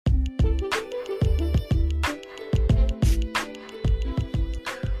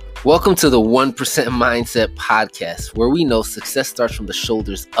Welcome to the 1% Mindset Podcast, where we know success starts from the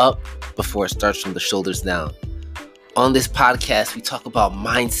shoulders up before it starts from the shoulders down. On this podcast, we talk about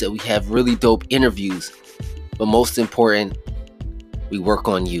mindset. We have really dope interviews, but most important, we work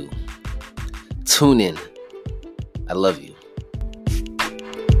on you. Tune in. I love you.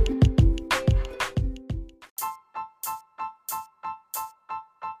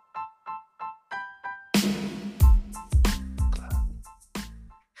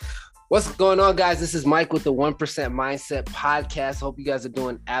 What's going on, guys? This is Mike with the 1% Mindset Podcast. Hope you guys are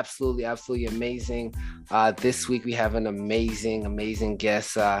doing absolutely amazing. This week we have an amazing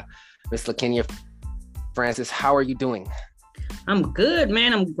guest, Miss LaKenya Francis. How are you doing? I'm good,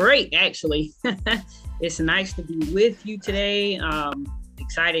 man. I'm great, actually. It's nice to be with you today.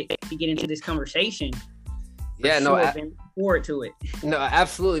 Excited to get into this conversation. I've been looking forward to it. No,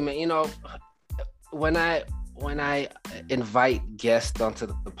 absolutely, man. You know, when I invite guests onto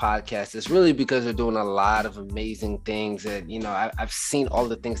the podcast, it's really because they're doing a lot of amazing things. And, you know, I've seen all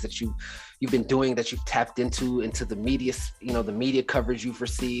the things that you've been doing, that you've tapped into the media, you know, the media coverage you've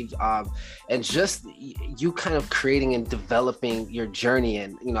received, and just you kind of creating and developing your journey.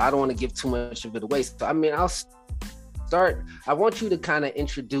 And, you know, I don't want to give too much of it away. So, I mean, I want you to kind of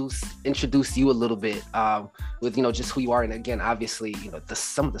introduce you a little bit with, you know, just who you are. And again, obviously, you know,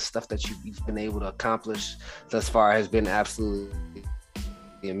 some of the stuff that you've been able to accomplish thus far has been absolutely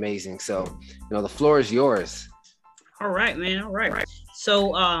amazing. So, you know, the floor is yours. All right, man. All right.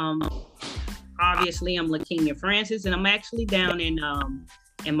 So, obviously, I'm LaKenya Francis, and I'm actually down in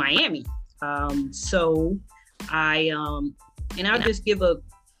Miami. So I'll just give a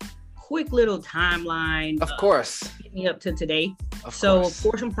quick little timeline. Of course. Get me up to today. Of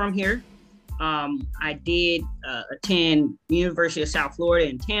course, I'm from here. I did attend University of South Florida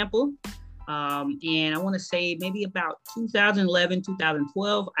in Tampa. And I want to say maybe about 2011,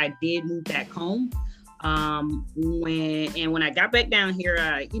 2012, I did move back home. When I got back down here,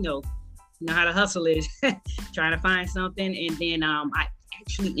 you know how the hustle is, trying to find something. And then I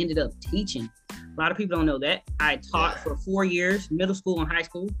actually ended up teaching. A lot of people don't know that. I taught for 4 years, middle school and high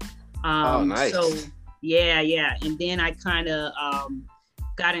school. Oh, nice. So yeah. And then I kind of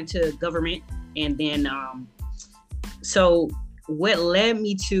got into government, and then so what led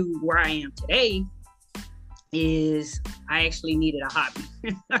me to where I am today is I actually needed a hobby.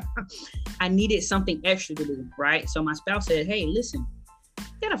 I needed something extra to do, right? So my spouse said, "Hey, listen,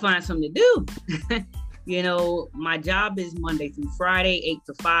 you gotta find something to do." You know, my job is Monday through Friday, 8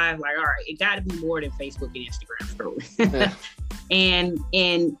 to 5. Like, all right, it got to be more than Facebook and Instagram scrolling.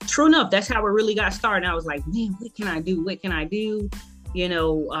 And true enough, that's how it really got started. I was like, man, what can I do? You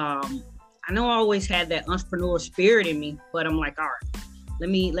know, I know I always had that entrepreneur spirit in me, but I'm like, all right, let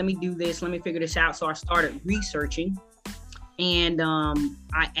me do this. Let me figure this out. So I started researching, and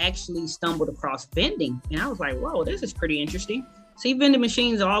I actually stumbled across vending, and I was like, whoa, this is pretty interesting. See vending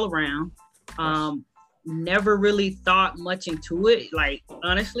machines all around. Never really thought much into it, like,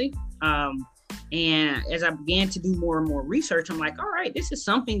 honestly. And as I began to do more and more research, I'm like, all right, this is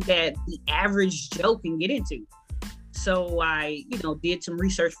something that the average Joe can get into. So I, you know, did some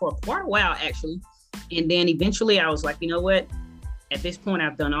research for quite a while, actually. And then eventually I was like, you know what? At this point,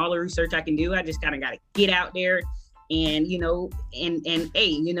 I've done all the research I can do. I just kind of got to get out there and, you know, and hey,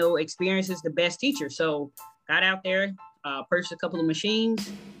 you know, experience is the best teacher. So got out there, purchased a couple of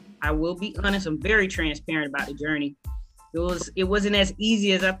machines. I will be honest, I'm very transparent about the journey. It wasn't as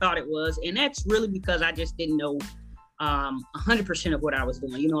easy as I thought it was. And that's really because I just didn't know 100% of what I was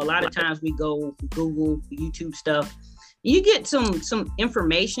doing. You know, a lot of times we go Google, YouTube stuff, you get some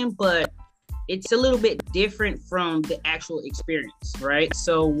information, but it's a little bit different from the actual experience, right?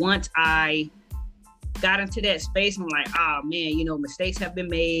 So once I got into that space, I'm like, oh man, you know, mistakes have been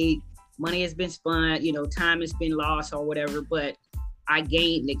made, money has been spent, you know, time has been lost or whatever, but I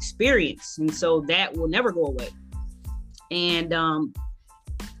gained experience, and so that will never go away. And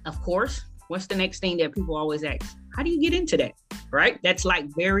of course, what's the next thing that people always ask? How do you get into that? Right? That's like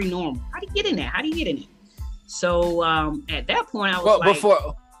very normal. How do you get in that? So at that point, I was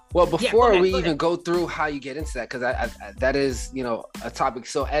before we even go through how you get into that, because I that is, you know, a topic.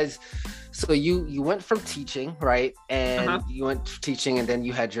 So you went from teaching, right? And you went teaching, and then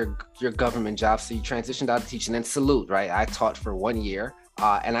you had your government job. So you transitioned out of teaching, and salute, right? I taught for 1 year,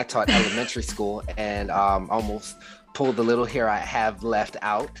 and I taught elementary school, and almost pulled the little hair I have left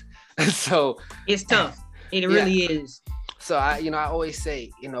out. So it's tough. It really is. So I always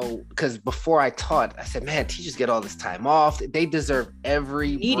say, you know, because before I taught, I said, man, teachers get all this time off. They deserve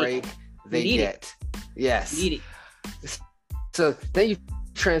every break they get. Yes. Need it. So then you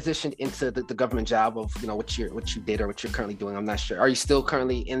transitioned into the government job of, you know, what you did or what you're currently doing? I'm not sure. Are you still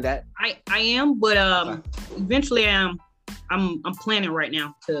currently in that? I am, but eventually I'm planning right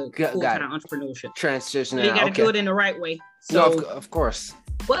now to full-time entrepreneurship. Transition. So you got to do it in the right way. So, no, of course.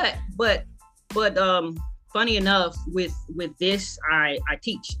 But funny enough, with this, I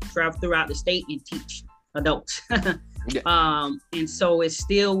teach, travel throughout the state and teach adults. Yeah. And so it's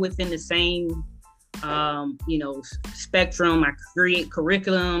still within the same spectrum. I create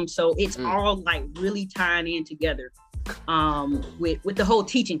curriculum, so it's all like really tying in together with the whole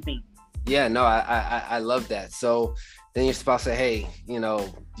teaching thing. Yeah, no, I love that. So then your spouse say, hey, you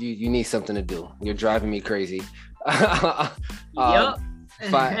know, you need something to do. You're driving me crazy. Yep.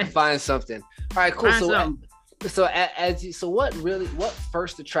 Find something. All right, cool. So what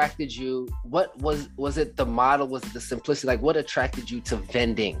first attracted you? What was it the model? Was it the simplicity? Like, what attracted you to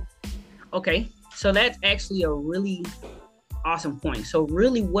vending? Okay, so that's actually a really awesome point. So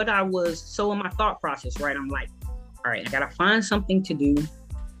really in my thought process, right? I'm like, all right, I gotta find something to do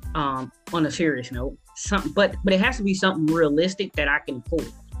on a serious note. But it has to be something realistic that I can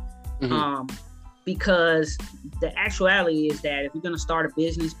afford. Mm-hmm. Because the actuality is that if you're going to start a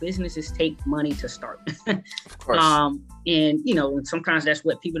business, businesses take money to start. Of course. And, you know, sometimes that's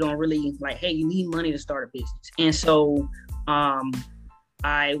what people don't really like. Hey, you need money to start a business. And so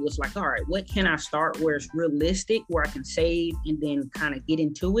I was like, all right, what can I start where it's realistic, where I can save and then kind of get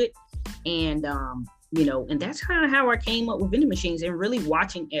into it? And, and that's kind of how I came up with vending machines, and really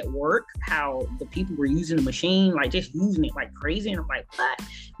watching at work how the people were using the machine, like just using it like crazy. And I'm like, what?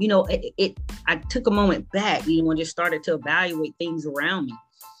 You know, I took a moment back, and just started to evaluate things around me.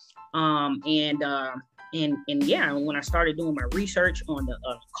 And when I started doing my research on the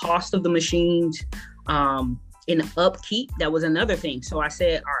cost of the machines, and the upkeep, that was another thing. So I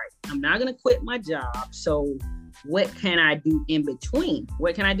said, all right, I'm not going to quit my job. So what can I do in between?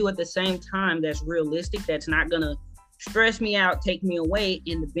 What can I do at the same time that's realistic, that's not going to stress me out, take me away?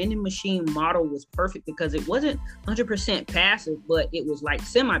 And the vending machine model was perfect because it wasn't 100% passive, but it was like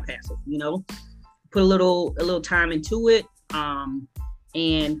semi-passive, put a little time into it,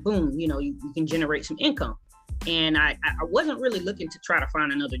 and boom, you can generate some income. And I wasn't really looking to try to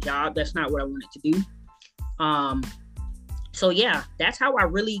find another job. That's not what I wanted to do. So yeah, that's how I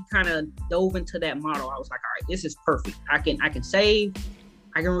really kind of dove into that model. I was like, all right, this is perfect. I can save.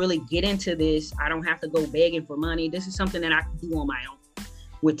 I can really get into this. I don't have to go begging for money. This is something that I can do on my own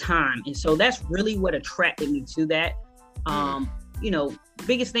with time. And so that's really what attracted me to that.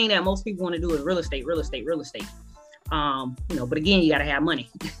 Biggest thing that most people want to do is real estate. But again, you got to have money.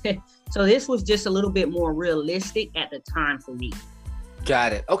 So this was just a little bit more realistic at the time for me.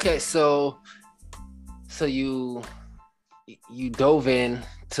 Got it. Okay. So you dove in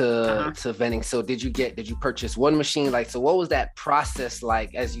to vending. So did you purchase one machine? Like, so what was that process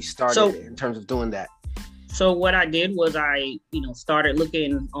like as you started in terms of doing that? So what I did was I, started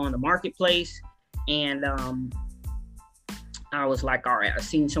looking on the marketplace, and I was like, all right, I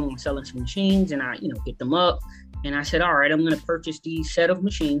seen someone selling some machines, and I, hit them up, and I said, all right, I'm going to purchase these set of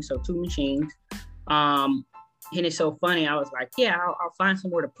machines. So 2 machines. And it's so funny. I was like, yeah, I'll find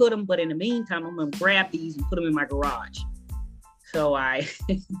somewhere to put them. But in the meantime, I'm going to grab these and put them in my garage. So I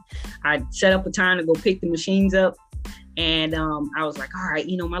set up a time to go pick the machines up. And I was like, all right,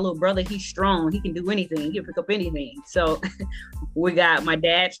 my little brother, he's strong. He can do anything. He can pick up anything. So we got my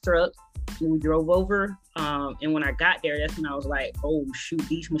dad's truck. We drove over. And when I got there, that's when I was like, oh, shoot,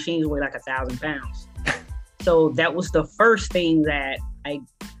 these machines weigh like 1,000 pounds. So that was the first thing that I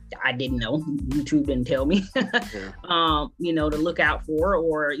didn't know. YouTube didn't tell me, to look out for,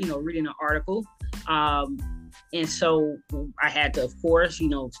 or, reading an article. And so I had to, of course,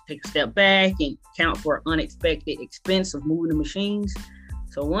 take a step back and count for unexpected expense of moving the machines.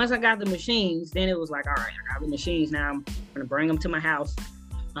 So once I got the machines, then it was like, all right, I got the machines. Now I'm going to bring them to my house.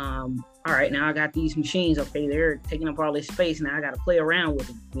 All right, now I got these machines. Okay, they're taking up all this space. Now I got to play around with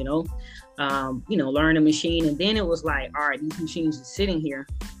them, learn the machine. And then it was like, all right, these machines are sitting here.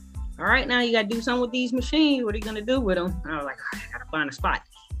 All right, now you got to do something with these machines. What are you going to do with them? I was like, all right, I got to find a spot.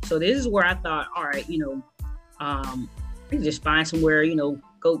 So this is where I thought, all right, just find somewhere,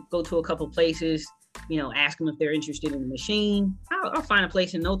 go to a couple places, ask them if they're interested in the machine. I'll find a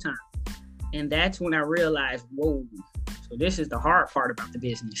place in no time. And that's when I realized, whoa, so this is the hard part about the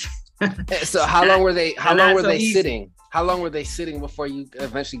business. So how long were they sitting? How long were they sitting before you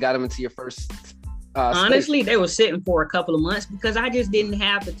eventually got them into your first Honestly, space? They were sitting for a couple of months because I just didn't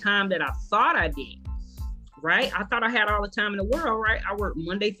have the time that I thought I did. Right? I thought I had all the time in the world, right? I work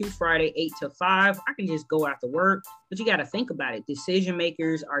Monday through Friday, 8 to 5. I can just go after work, but you got to think about it. Decision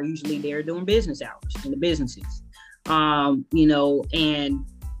makers are usually there doing business hours in the businesses. And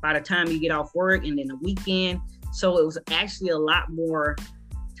by the time you get off work and then the weekend, so it was actually a lot more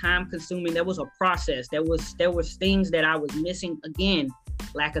time consuming. There was a process. There was things that I was missing. Again,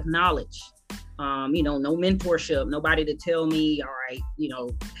 lack of knowledge. No mentorship, nobody to tell me, all right,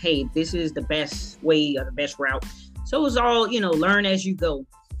 hey, this is the best way or the best route. So it was all, learn as you go.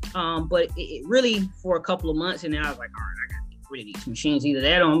 But it really for a couple of months, and then I was like, all right, I got to get rid of these machines. Either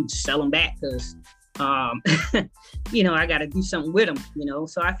that or I'm just sell them back because, I got to do something with them,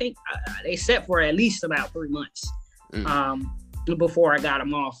 So I think they set for at least about 3 months before I got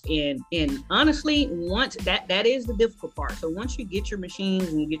them off. And honestly, once that is the difficult part. So once you get your machines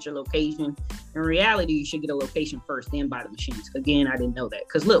and you get your location, in reality, you should get a location first, then buy the machines. Again, I didn't know that.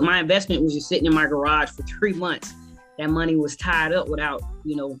 Because look, my investment was just sitting in my garage for 3 months. That money was tied up without,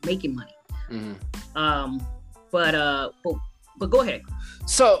 making money. Mm-hmm. But go ahead.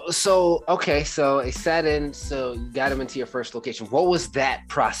 So okay, so it sat in, so you got them into your first location. What was that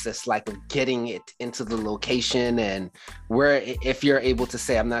process like of getting it into the location, and where, if you're able to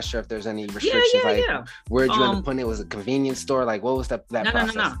say, I'm not sure if there's any restrictions, where'd you end up putting it? Was it a convenience store? Like, what was that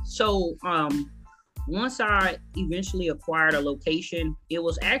process? No. So once I eventually acquired a location, it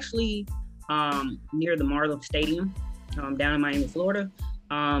was actually near the Marlins Stadium down in Miami, Florida,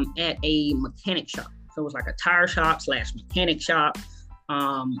 at a mechanic shop. So it was like a tire shop / mechanic shop.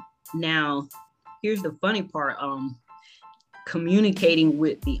 Now, here's the funny part. Communicating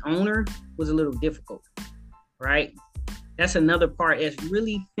with the owner was a little difficult, right? That's another part. It's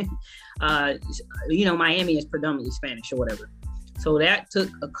really, Miami is predominantly Spanish or whatever. So that took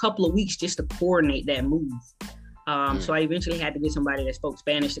a couple of weeks just to coordinate that move. So I eventually had to get somebody that spoke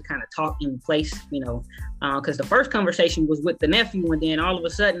Spanish to kind of talk in place, because the first conversation was with the nephew, and then all of a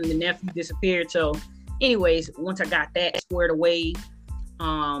sudden the nephew disappeared. So anyways, once I got that squared away,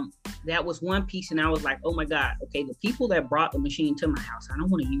 that was one piece. And I was like, oh my God, okay, the people that brought the machine to my house, I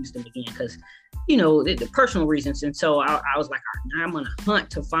don't want to use them again because, the personal reasons. And so I was like, all right, now I'm going to hunt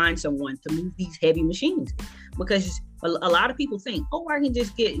to find someone to move these heavy machines, because a lot of people think, oh, I can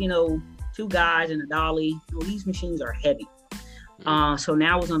just get, 2 guys and a dolly. These machines are heavy. So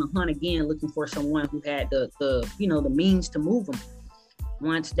now I was on a hunt again, looking for someone who had the means to move them.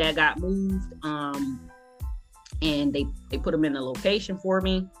 Once that got moved, and they put them in the location for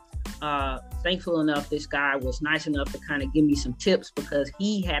me. Thankful enough, this guy was nice enough to kind of give me some tips, because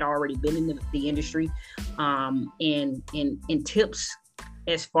he had already been in the industry, and tips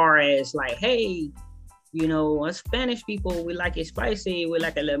as far as like, hey, us Spanish people, we like it spicy, we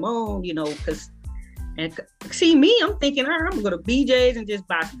like a lemon, because, and see me, I'm thinking, all right, I'm gonna go to BJ's and just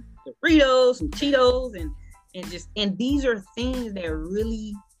buy some Doritos, some Cheetos, and these are things that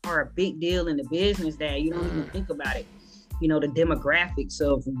really are a big deal in the business that you don't even think about it. The demographics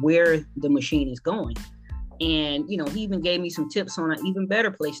of where the machine is going. And, he even gave me some tips on an even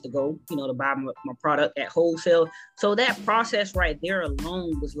better place to go, to buy my product at wholesale. So that process right there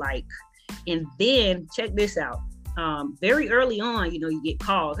alone was like, and then check this out. Very early on, you get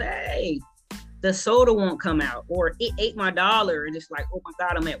calls, hey, the soda won't come out, or it ate my dollar. And it's like, oh my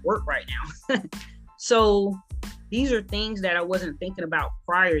God, I'm at work right now. So these are things that I wasn't thinking about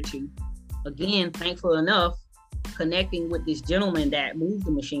prior to. Again, thankful enough, connecting with this gentleman that moved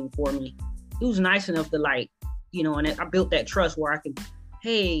the machine for me. He was nice enough to and I built that trust where I could,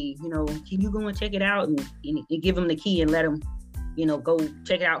 hey, can you go and check it out, and give him the key and let him, go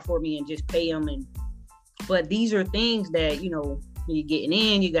check it out for me and just pay him. But these are things that, when you're getting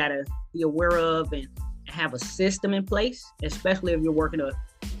in, you got to be aware of and have a system in place, especially if you're working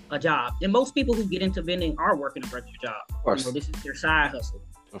a job. And most people who get into vending are working a regular job. Of course. This is their side hustle.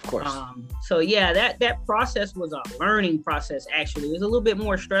 Of course. So yeah, that process was a learning process. Actually, it was a little bit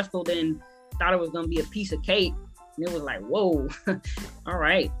more stressful than thought it was going to be a piece of cake. And it was like, whoa, all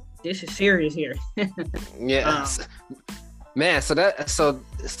right, this is serious here. Yeah, man. So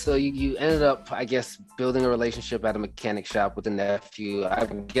you ended up, I guess, building a relationship at a mechanic shop with a nephew.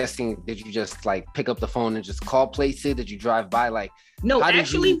 I'm guessing, did you just like pick up the phone and just call places? Did you drive by? Like, no,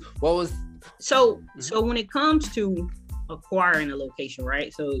 actually, what was? So when it comes to acquiring a location,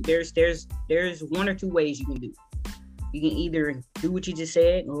 right? So there's 1 or 2 ways you can do. You can either do what you just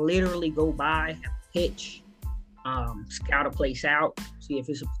said, literally go by, have a pitch, scout a place out, see if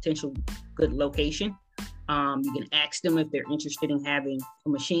it's a potential good location. You can ask them if they're interested in having a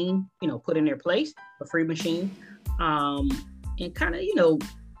machine, put in their place, a free machine, and kind of,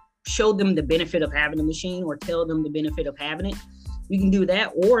 show them the benefit of having a machine, or tell them the benefit of having it. You can do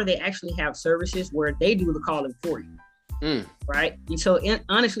that, or they actually have services where they do the calling for you. Right. And so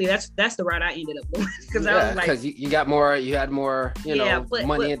honestly, that's the route I ended up going, because I was like, because you got more, you had more,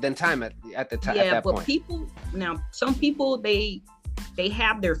 money than time at the time. Yeah, at that but point. people now, some people they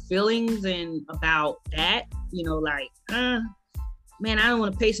have their feelings and about that, like, man, I don't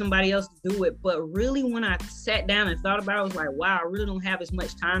want to pay somebody else to do it. But really, when I sat down and thought about it, I was like, wow, I really don't have as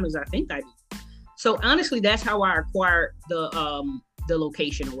much time as I think I do. So honestly, that's how I acquired the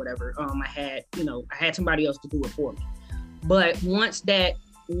location or whatever. I had somebody else to do it for me. But once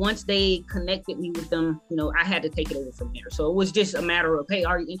they connected me with them, I had to take it over from there. So it was just a matter of, hey,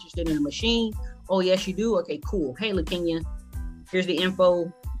 are you interested in a machine? Oh, yes, you do. Okay, cool. Hey, LaKenya, here's the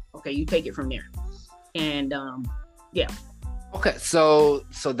info. Okay, you take it from there. And yeah. Okay, so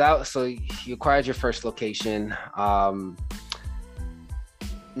you acquired your first location.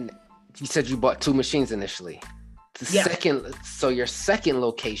 You said you bought 2 machines initially. Your second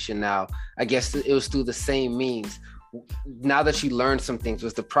location now, I guess it was through the same means. Now that you learned some things,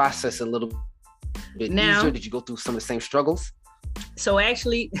 was the process a little bit easier? Did you go through some of the same struggles? So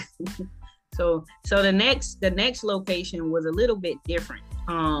actually, so the next location was a little bit different.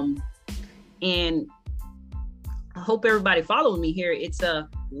 And I hope everybody following me here. It's a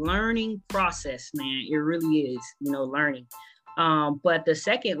learning process, man. It really is, learning. But the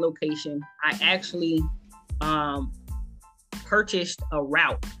second location, I actually purchased a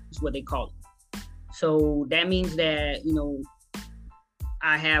route, is what they call it. So that means that,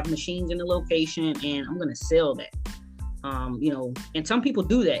 I have machines in the location and I'm going to sell that. And some people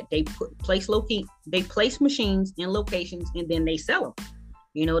do that. They place machines in locations and then they sell them.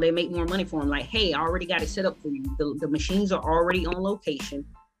 They make more money for them. Like, hey, I already got it set up for you. The machines are already on location.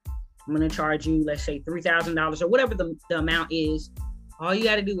 I'm going to charge you, let's say $3,000 or whatever the amount is. All you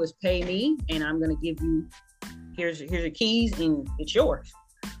got to do is pay me and I'm going to give you, here's your keys and it's yours.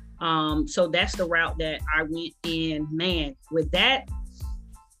 So that's the route that I went in. Man, with that,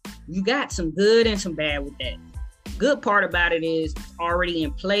 you got some good and some bad with that. Good part about it is it's already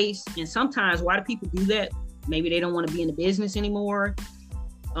in place. And sometimes, why do people do that? Maybe they don't want to be in the business anymore.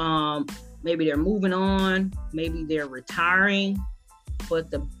 Maybe they're moving on. Maybe they're retiring.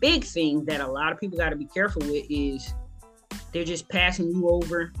 But the big thing that a lot of people got to be careful with is they're just passing you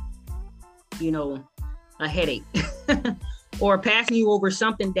over, a headache. Or passing you over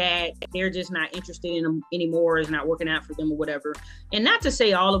something that they're just not interested in anymore, is not working out for them or whatever. And not to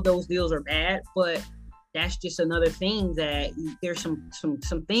say all of those deals are bad, but that's just another thing that there's some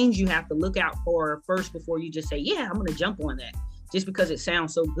things you have to look out for first before you just say, yeah, I'm going to jump on that just because it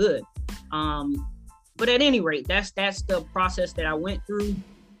sounds so good. But at any rate, that's the process that I went through.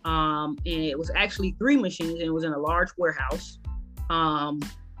 And it was actually 3 machines and it was in a large warehouse.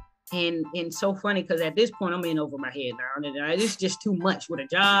 And so funny because at this point I'm in over my head now. And it's just too much with a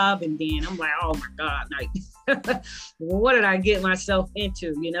job. And then I'm like, oh my God, like, what did I get myself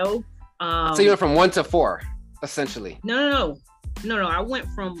into, So you went from 1 to 4, essentially. No. I went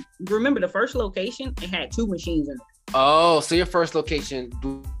from, remember the first location, it had 2 machines in it. Oh, so your first location,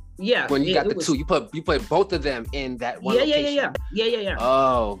 when you got the 2, you put both of them in that one location. Yeah.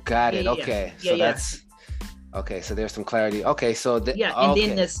 Oh, got it. Okay. So that's... Okay, so there's some clarity. Okay, so then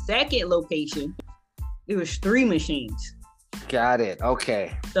the second location, it was 3 machines. Got it.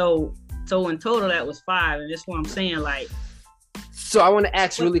 Okay. So in total that was 5, and that's what I'm saying. Like, so I want to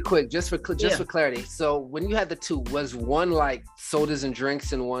ask really quick, just for clarity. So when you had the 2, was one like sodas and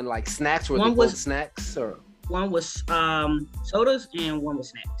drinks, and one like snacks? Were they both snacks, or one was sodas and one was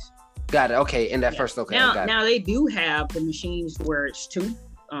snacks? Got it. Okay, in that first location. Now they do have the machines where it's 2,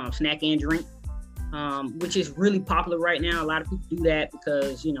 snack and drink. Which is really popular right now. A lot of people do that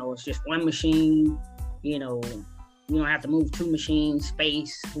because, it's just one machine, you don't have to move 2 machines,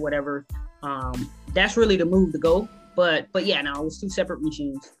 space, whatever. That's really the move to go. But yeah, no, it was 2 separate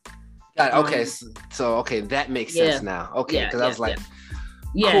machines. Got it. Okay. Okay, that makes sense now. Okay. Because I was like,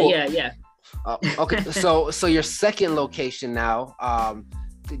 cool. Yeah. Okay. So your second location now,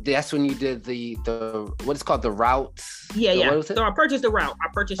 that's when you did the what is called the route. Yeah. So I purchased the route.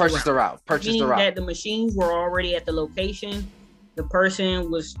 Purchased the route. That the machines were already at the location. The person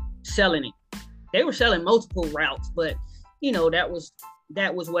was selling it. They were selling multiple routes, but that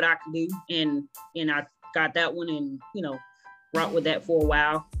was what I could do, and I got that one, and route with that for a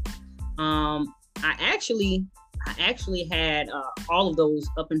while. I actually had all of those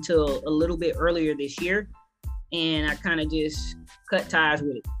up until a little bit earlier this year, and I kind of just cut ties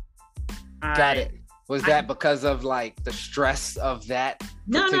with it. Got it. Was that because of like the stress of that?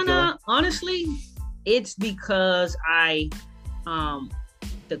 No. Honestly, it's because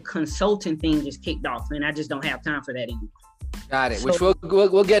the consulting thing just kicked off, and I just don't have time for that anymore. Got it. So, which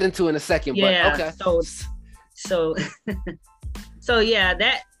we'll get into in a second. Yeah. But okay. So, so yeah,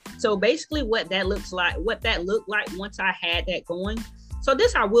 so basically what that looked like once I had that going. So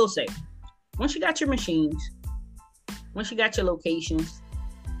this I will say, once you got your machines, once you got your locations,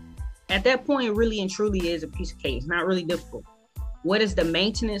 at that point, it really and truly is a piece of cake. It's not really difficult. What does the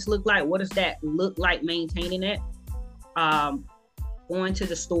maintenance look like? What does that look like maintaining it? Going to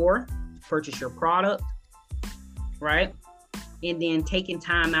the store, purchase your product, right? And then taking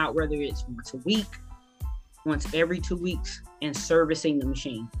time out, whether it's once a week, once every 2 weeks, and servicing the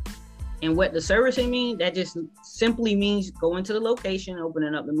machine. And what the servicing means, that just simply means going to the location,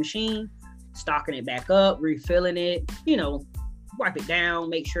 opening up the machine, stocking it back up, refilling it, wipe it down,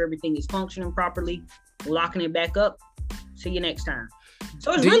 make sure everything is functioning properly, locking it back up. See you next time.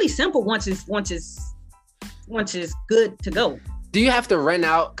 So it's really simple once it's good to go. Do you have to rent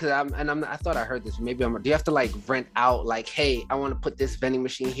out? I thought I heard this. Do you have to like rent out? Like, hey, I want to put this vending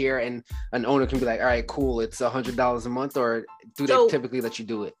machine here, and an owner can be like, all right, cool, it's $100 a month, or do they typically let you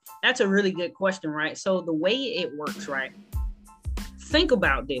do it? That's a really good question, right? So the way it works, right? Think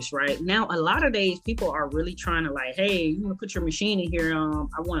about this, right? Now, a lot of days people are really trying to like, hey, you want to put your machine in here?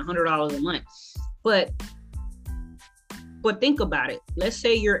 I want $100 a month, but think about it. Let's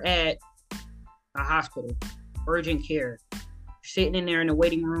say you're at a hospital, urgent care, sitting in there in the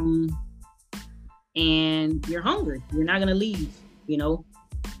waiting room, and you're hungry. You're not gonna leave.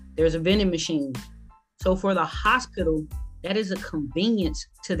 There's a vending machine. So for the hospital, that is a convenience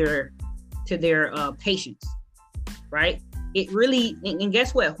to their patients, right? It really, and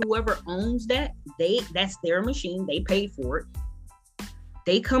guess what? Whoever owns that's their machine. They paid for it.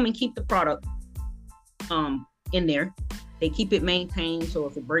 They come and keep the product in there. They keep it maintained. So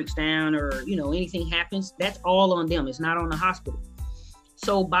if it breaks down or, anything happens, that's all on them. It's not on the hospital.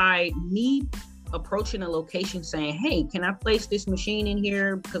 So by me approaching a location saying, hey, can I place this machine in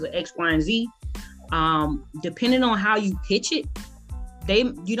here because of X, Y, and Z? Depending on how you pitch it,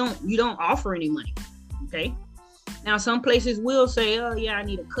 you don't offer any money. Okay. Now, some places will say, oh yeah, I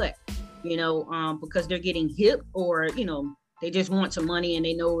need a cut, because they're getting hip, or, they just want some money and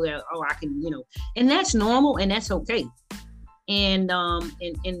they know that, oh, I can, and that's normal and that's okay. And I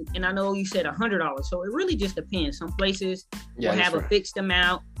know you said $100, so it really just depends. Some places will have a fixed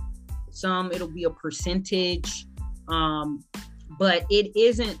amount. Some it'll be a percentage. But it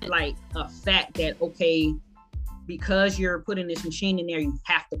isn't like a fact that, okay, because you're putting this machine in there, you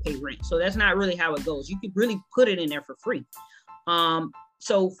have to pay rent. So that's not really how it goes. You could really put it in there for free.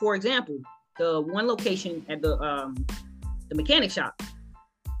 So for example, the one location at the mechanic shop,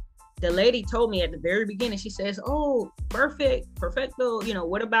 the lady told me at the very beginning, she says, oh, perfecto.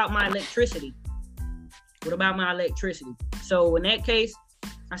 What about my electricity? So in that case,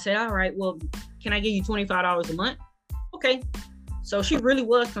 I said, all right, well, can I give you $25 a month? Okay. So she really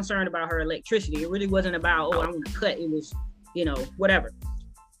was concerned about her electricity. It really wasn't about, oh, I want to cut. It was, whatever.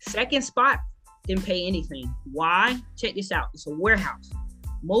 Second spot, didn't pay anything. Why? Check this out. It's a warehouse.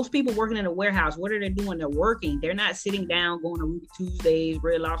 Most people working in a warehouse, what are they doing? They're working. They're not sitting down going to Ruby Tuesdays,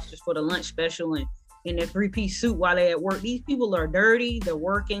 Red Lobsters for the lunch special and in their 3-piece suit while they're at work. These people are dirty. They're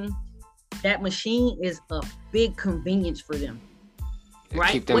working. That machine is a big convenience for them.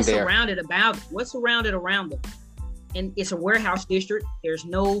 Right? What's surrounded around them? And it's a warehouse district. There's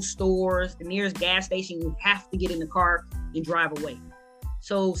no stores. The nearest gas station, you have to get in the car and drive away.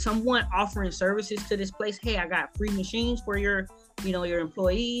 So someone offering services to this place, hey, I got free machines for your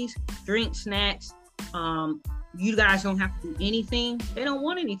employees, drinks, snacks. You guys don't have to do anything. They don't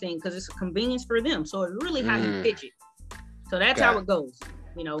want anything because it's a convenience for them. So it's really how you pitch it. So that's how it goes.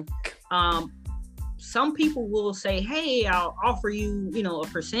 Some people will say, hey, I'll offer you, a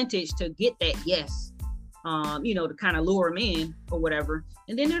percentage to get that yes. To kind of lure them in or whatever.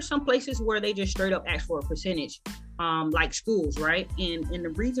 And then there's some places where they just straight up ask for a percentage, like schools, right? And the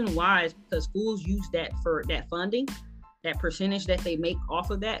reason why is because schools use that for that funding, that percentage that they make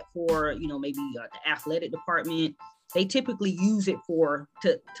off of that for, maybe the athletic department. They typically use it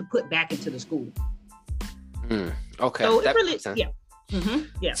to put back into the school. Okay. So it really, yeah. Mm-hmm,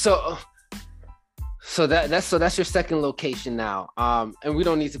 yeah. So that's your second location now. And we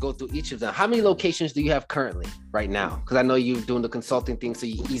don't need to go through each of them. How many locations do you have currently right now? Because I know you're doing the consulting thing, so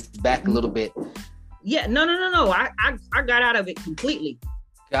you eased back a little bit. Yeah, no. I got out of it completely.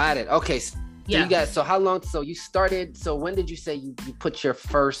 Got it. Okay. So yeah. You guys, so how long? So you started. So when did you say you put your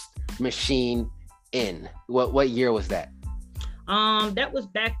first machine in? What year was that? That was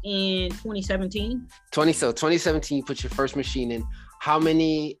back in 2017. 2017, you put your first machine in. How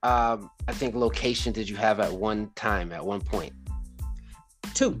many, I think, locations did you have at one point?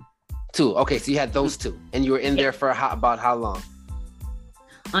 Two. Okay, so you had those two, and you were in there for about how long?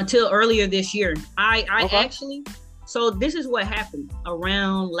 until earlier this year. I Okay. actually, so this is what happened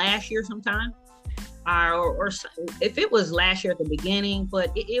around last year sometime. Or if it was last year at the beginning,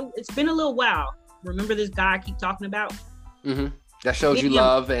 but it's been a little while. Remember this guy I keep talking about? Mm-hmm. That shows Me you and him,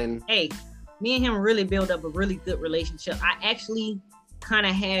 love and hey, me and him really built up a really good relationship. I actually kind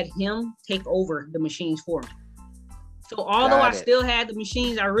of had him take over the machines for me. So although I got it. still had the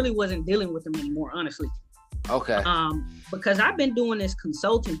machines, I really wasn't dealing with them anymore, honestly. Okay. Because I've been doing this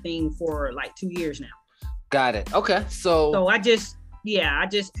consulting thing for like 2 years now. Got it. Okay. So I just,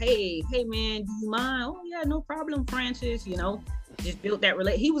 hey man, do you mind? Oh yeah, no problem, Francis. Just built that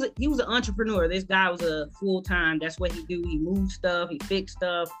relate. He was an entrepreneur. This guy was a full-time. That's what he do. He moved stuff. He fixed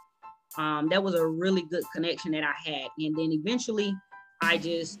stuff. That was a really good connection that I had. And then eventually, I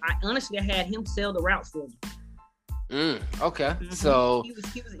honestly had him sell the routes for me. Okay. Mm-hmm. So he was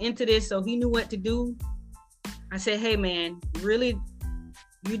into this, so he knew what to do. I said, hey man, really,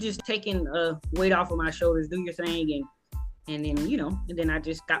 you just taking a weight off of my shoulders. Do your thing, and then and then I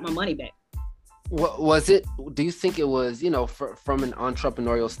just got my money back. what was it? Do you think it was from an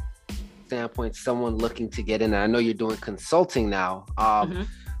entrepreneurial standpoint, someone looking to get in? I know you're doing consulting now,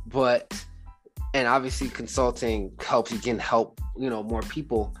 but and obviously consulting helps. You can help more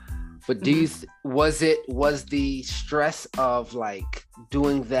people. But do you was the stress of like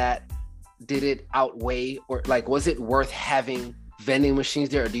doing that? Did it outweigh, or like was it worth having vending machines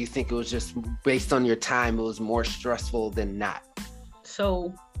there, or do you think it was just based on your time, it was more stressful than not?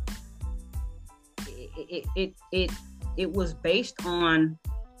 So it was based on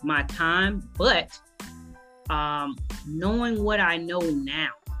my time, but knowing what I know now.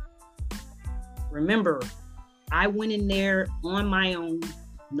 Remember, I went in there on my own,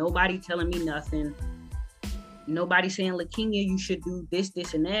 nobody telling me nothing, nobody saying, LaKenya, you should do this,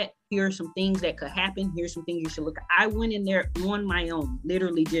 and that. Here are some things that could happen. Here's some things you should look at. I went in there on my own,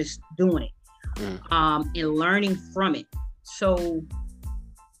 literally just doing it, and learning from it. So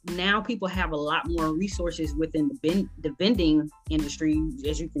now people have a lot more resources within the vending industry.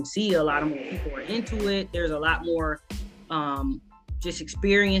 As you can see, a lot of more people are into it. There's a lot more just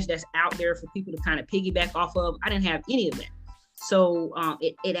experience that's out there for people to kind of piggyback off of. I didn't have any of that. So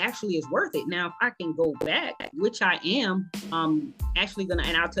it actually is worth it. Now, if I can go back, which I am actually gonna,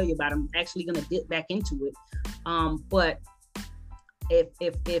 and I'll tell you about it, I'm actually gonna dip back into it. But if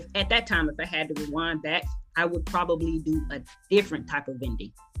at that time, if I had to rewind back, I would probably do a different type of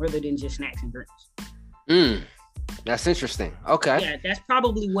vending rather than just snacks and drinks. That's interesting. Okay. Yeah, that's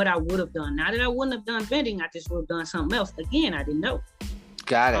probably what I would have done. Not that I wouldn't have done vending, I just would have done something else. Again, I didn't know.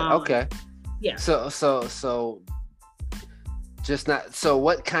 Got it. Okay. Yeah. So just not, so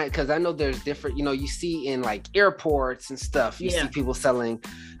what kind, because I know there's different, you see in like airports and stuff, you see people selling,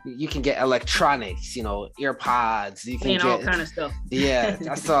 you can get electronics, AirPods, you can get all kind of stuff. Yeah.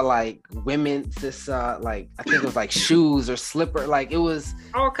 I saw like women's, like, I think it was like shoes or slipper, like it was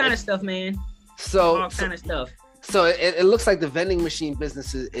all kind of stuff, man. So all kind of stuff. So it looks like the vending machine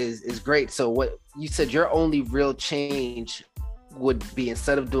business is great. So what you said, your only real change would be,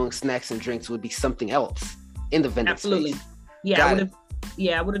 instead of doing snacks and drinks, would be something else in the vending Absolutely. space. Yeah,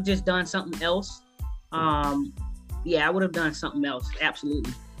 I would have just done something else. I would have done something else.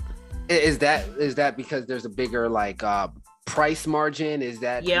 Absolutely. Is that because there's a bigger like price margin? Is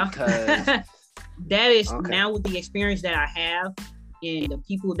that because that is now with the experience that I have and the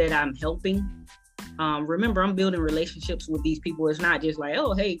people that I'm helping. Remember, I'm building relationships with these people. It's not just like,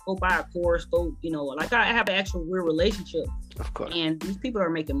 oh, hey, go buy a course, go, like I have an actual real relationship. Of course. And these people are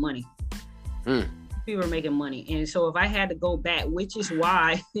making money. People are making money. And so if I had to go back, which is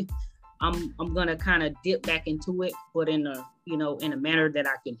why I'm gonna kind of dip back into it, but in a in a manner that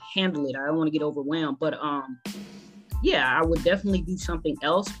I can handle it. I don't want to get overwhelmed. But I would definitely do something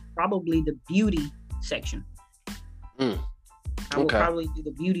else, probably the beauty section. I would probably do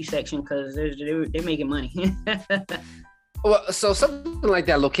the beauty section because they're making money. Well, so something like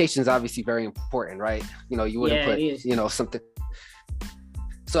that, location is obviously very important, right? You wouldn't put, something.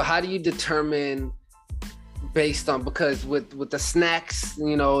 So how do you determine based on, because with the snacks,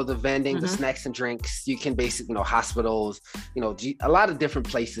 the vending, the snacks and drinks, you can basically, hospitals, a lot of different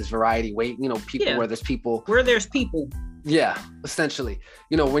places, variety, weight, people where there's people. Where there's people. Yeah, essentially.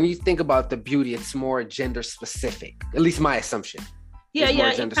 When you think about the beauty, it's more gender specific, at least my assumption. Yeah,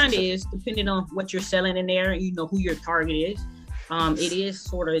 it kind of is, depending on what you're selling in there, who your target is. It is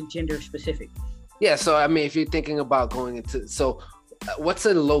sort of gender specific. Yeah, so I mean, if you're thinking about going into, so what's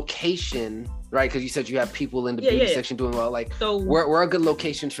a location, right? Because you said you have people in the beauty section doing well. Like, so where are good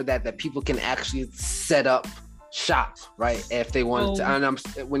locations for that people can actually set up shop, right? If they wanted to. And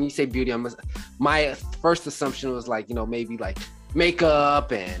when you say beauty, my first assumption was like, maybe like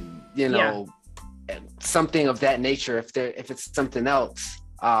makeup and, something of that nature. If it's something else,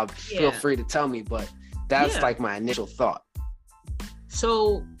 feel free to tell me, but that's like my initial thought.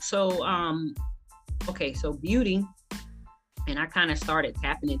 So beauty, and I kind of started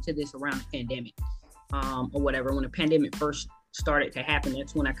tapping into this around the pandemic, or whatever. When the pandemic first started to happen,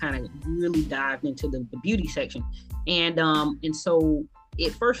 that's when I kind of really dived into the beauty section. And so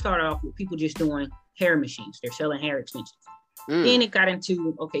it first started off with people just doing hair machines. They're selling hair extensions. Then it got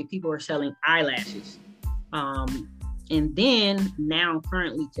into, people are selling eyelashes. And then now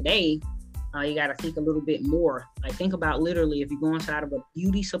currently today, you got to think a little bit more. Like, think about literally, if you go inside of a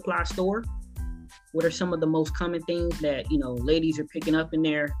beauty supply store, what are some of the most common things that, ladies are picking up in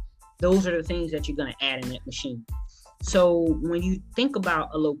there? Those are the things that you're going to add in that machine. So when you think about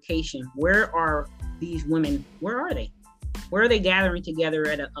a location, where are these women? Where are they? Where are they gathering together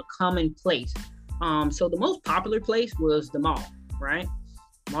at a common place? So the most popular place was the mall, right?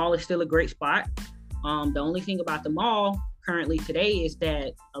 Mall is still a great spot. The only thing about the mall currently today is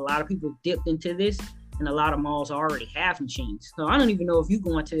that a lot of people dipped into this, and a lot of malls already have machines. So I don't even know if you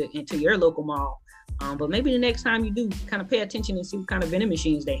go into your local mall, but maybe the next time you do, kind of pay attention and see what kind of vending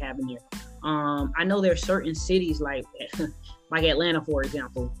machines they have in there. I know there are certain cities like Atlanta, for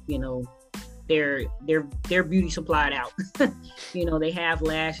example, they're beauty supplied out. They have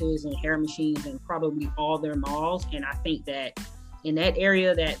lashes and hair machines in probably all their malls, and I think that in that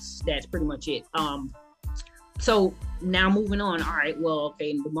area, that's pretty much it. So now moving on. All right, well,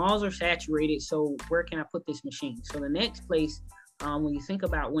 the malls are saturated, so where can I put this machine? So the next place, when you think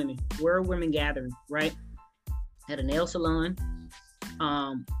about women, where are women gathering, right? At a nail salon.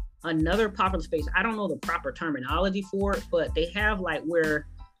 Another popular space, I don't know the proper terminology for it, but they have like where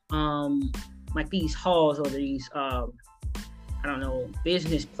like these halls or these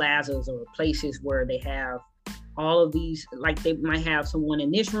business plazas or places where they have all of these, like they might have someone in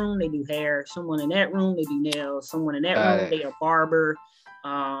this room, they do hair, someone in that room, they do nails, someone in that room, they are barber,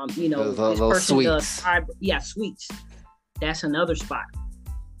 this person suites. does suites. That's another spot,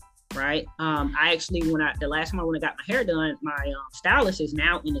 right? I actually, the last time I got my hair done, my stylist is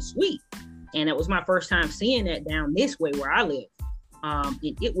now in a suite, and it was my first time seeing that down this way where I live.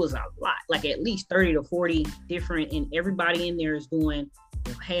 It was a lot, like at least 30 to 40 different, and everybody in there is doing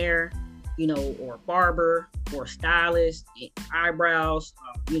hair, or barber or stylist, eyebrows,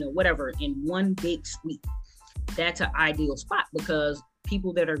 whatever, in one big suite. That's an ideal spot because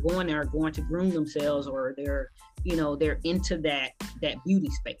people that are going there are going to groom themselves, or they're into that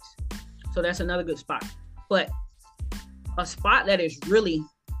beauty space. So that's another good spot. But a spot that is really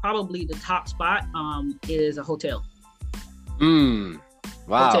probably the top spot is a hotel. Wow.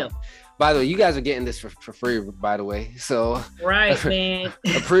 Hotel. By the way, you guys are getting this for free, by the way. So right, man.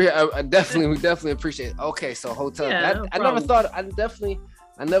 we definitely appreciate it. Okay, so hotel. Yeah, I never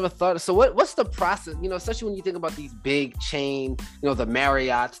thought. So what's the process? Especially when you think about these big chain, the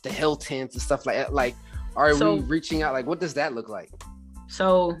Marriotts, the Hiltons, and stuff like that. Like, are we reaching out? Like, what does that look like?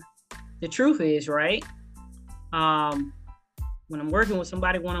 So the truth is, right? When I'm working with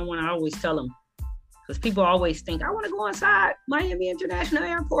somebody one-on-one, I always tell them, because people always think, I want to go inside Miami International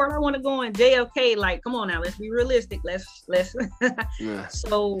Airport. I want to go in JFK. Like, come on now, let's be realistic. Let's. Yeah.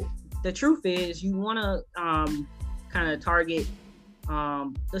 So the truth is, you want to kind of target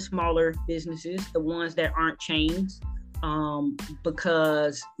the smaller businesses, the ones that aren't chains,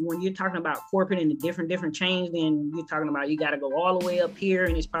 because when you're talking about corporate and the different chains, then you're talking about you got to go all the way up here,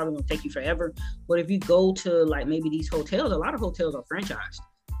 and it's probably going to take you forever. But if you go to like maybe these hotels, a lot of hotels are franchised.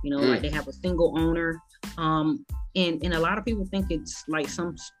 Like they have a single owner. And a lot of people think it's like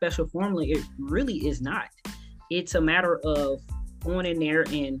some special formula. It really is not. It's a matter of going in there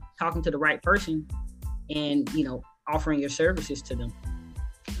and talking to the right person and, offering your services to them.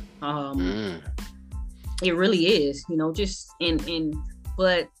 It really is,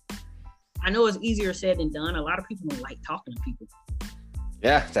 but I know it's easier said than done. A lot of people don't like talking to people.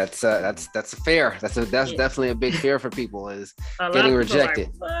 Yeah, that's fair. That's definitely a big fear for people is getting rejected.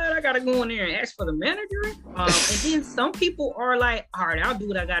 Like, what? I gotta go in there and ask for the manager. And then some people are like, all right, I'll do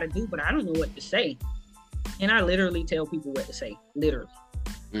what I gotta do, but I don't know what to say. And I literally tell people what to say. Literally.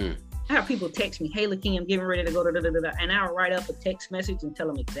 I have people text me, hey, Lakeem, I'm getting ready to go, and I'll write up a text message and tell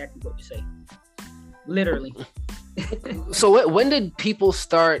them exactly what to say. Literally. So when did people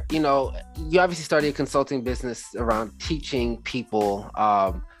start, you obviously started a consulting business around teaching people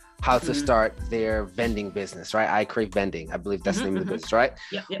how to start their vending business, right? I Crave Vending. I believe that's the name of the business, right?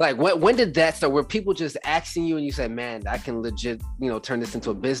 Yep. Like when did that start? Were people just asking you and you said, man, I can legit, turn this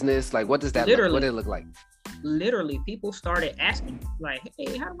into a business? Like what does that look? What did it look like? literally people started asking like,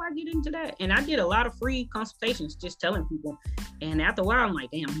 hey, how do I get into that? And I did a lot of free consultations just telling people. And after a while, I'm like,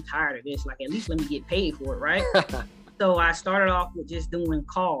 damn, I'm tired of this. Like, at least let me get paid for it, right? So I started off with just doing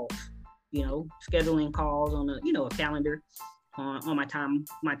calls, scheduling calls on a calendar on my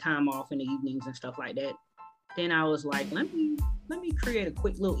time off in the evenings and stuff like that. Then I was like, let me create a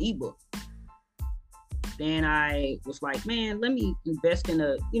quick little ebook. Then I was like, man, let me invest in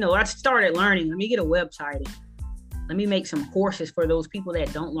I started learning. Let me get a website. And let me make some courses for those people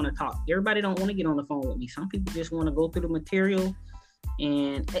that don't want to talk. Everybody don't want to get on the phone with me. Some people just want to go through the material.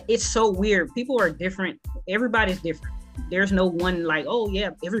 And it's so weird. People are different. Everybody's different. There's no one like, oh yeah,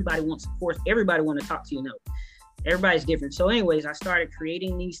 everybody wants support. Everybody want to talk to you. No, everybody's different. So anyways, I started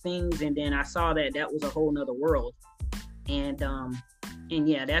creating these things, and then I saw that was a whole nother world. And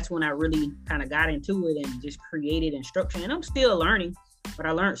yeah, that's when I really kind of got into it and just created and structured. And I'm still learning, but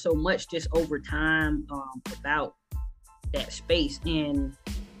I learned so much just over time about that space. And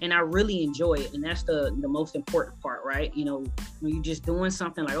I really enjoy it. And that's the most important part, right? When you're just doing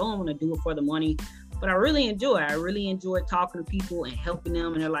something like, oh, I want to do it for the money. But I really enjoy it. I really enjoy talking to people and helping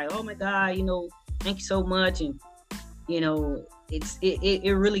them. And they're like, oh my God, thank you so much. And,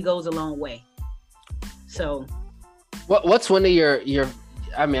 it really goes a long way. So. What's one of your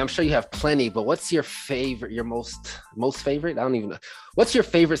I mean, I'm sure you have plenty, but what's your favorite, your most favorite? I don't even know. What's your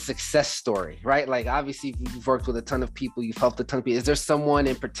favorite success story, right? Like, obviously you've worked with a ton of people, you've helped a ton of people. Is there someone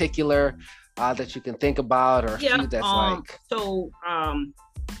in particular that you can think about, or a few that's like? So,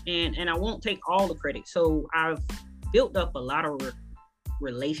 and I won't take all the credit. So I've built up a lot of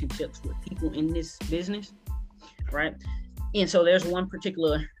relationships with people in this business, right? And so there's one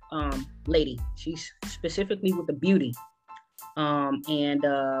particular lady. She's specifically with the beauty. And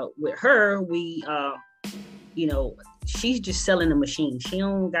with her, we, she's just selling a machine. She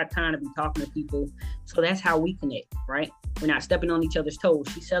don't got time to be talking to people. So that's how we connect, right? We're not stepping on each other's toes.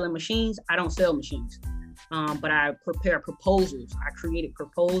 She's selling machines. I don't sell machines. But I prepare proposals. I created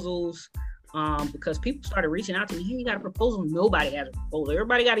proposals because people started reaching out to me. Hey, you got a proposal? Nobody has a proposal.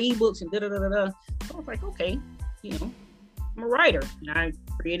 Everybody got ebooks and da-da-da-da-da. So I was like, okay, I'm a writer, and I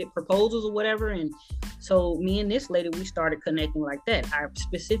created proposals or whatever. And so me and this lady, we started connecting like that. I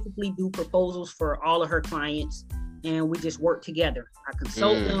specifically do proposals for all of her clients, and we just work together. I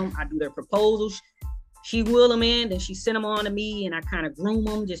consult them. I do their proposals. She will them in, then she sent them on to me, and I kind of groom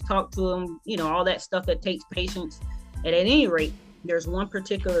them, just talk to them, all that stuff that takes patience. And at any rate, there's one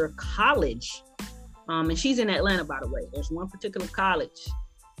particular college, and she's in Atlanta, by the way. There's one particular college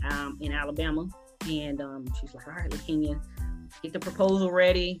in Alabama, and she's like, all right, LaKenya, get the proposal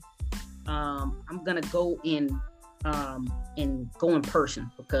ready. I'm gonna go in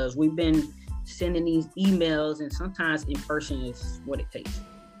person, because we've been sending these emails, and sometimes in person is what it takes.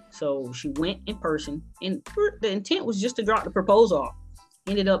 So she went in person, and the intent was just to drop the proposal off.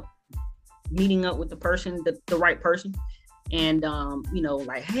 Ended up meeting up with the person, the right person, and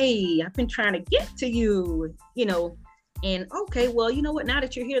like, hey, I've been trying to get to you, and okay, well, you know what? Now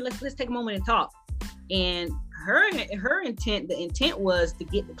that you're here, let's take a moment and talk. And her intent, the intent was to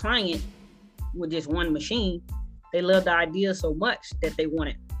get the client with just one machine. They loved the idea so much that they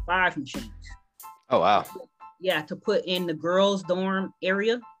wanted 5 machines. Oh, wow. Yeah, to put in the girls' dorm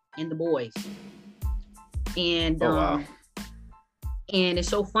area and the boys. And wow. And it's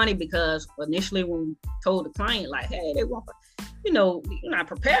so funny because initially when we told the client, like, hey, they want, you're not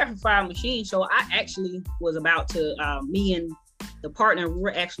prepared for 5 machines. So I actually was about to, me and the partner, we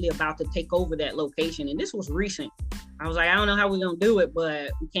were actually about to take over that location. And this was recent. I was like, I don't know how we're going to do it, but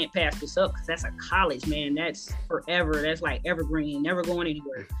we can't pass this up, because that's a college, man. That's forever. That's like evergreen, never going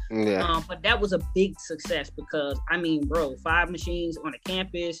anywhere. Yeah. But that was a big success because, 5 machines on a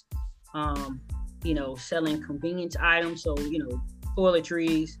campus, selling convenience items. So,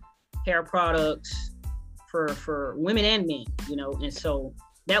 toiletries, hair products for women and men, and so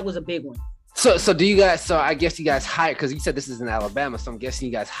that was a big one. So do you guys, I guess you guys hire, because you said this is in Alabama, so I'm guessing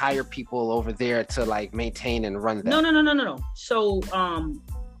you guys hire people over there to like maintain and run that. No. So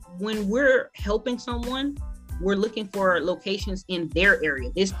when we're helping someone, we're looking for locations in their area.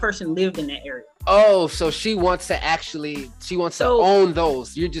 This person lived in that area. Oh, so she wants to own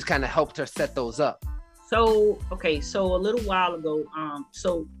those. You just kind of helped her set those up. So, okay. So a little while ago,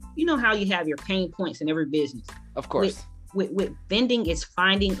 so you know how you have your pain points in every business? Of course. With vending, it's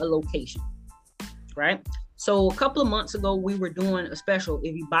finding a location, right? So a couple of months ago, we were doing a special.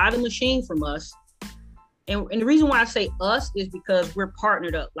 If you buy the machine from us, and the reason why I say us is because we're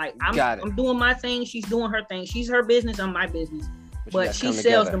partnered up. Like I'm doing my thing, she's doing her thing. She's her business, I'm my business. But she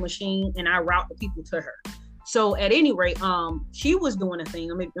sells the machine, and I route the people to her. So at any rate, she was doing a thing.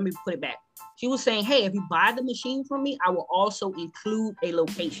 Let me put it back. She was saying, hey, if you buy the machine from me, I will also include a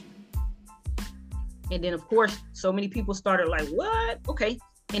location. And then, of course, so many people started like, what? Okay.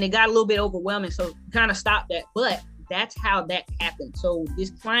 And it got a little bit overwhelming. So kind of stopped that. But that's how that happened. So this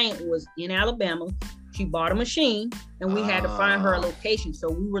client was in Alabama. She bought a machine and we had to find her a location.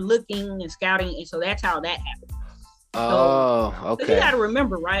 So we were looking and scouting. And so that's how that happened. Okay. You got to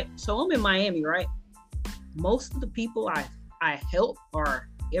remember, right? So I'm in Miami, right? Most of the people I help are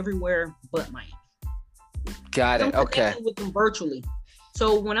everywhere but Miami. Got it. Okay. With them virtually.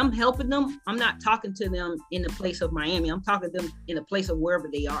 So when I'm helping them, I'm not talking to them in the place of Miami. I'm talking to them in the place of wherever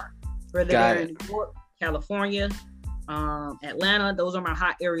they are. Whether they're in New York, California, Atlanta, those are my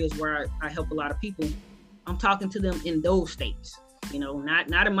hot areas where I help a lot of people. I'm talking to them in those states,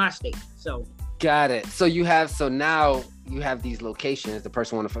 not in my state. So got it. So now you have these locations. The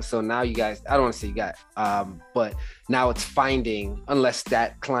person so now you guys, I don't want to say you got, but now it's finding, unless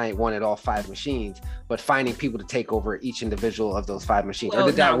that client wanted all 5 machines, but finding people to take over each individual of those 5 machines. Or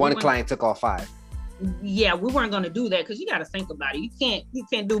did that one client took all 5? Yeah, we weren't going to do that because you got to think about it. You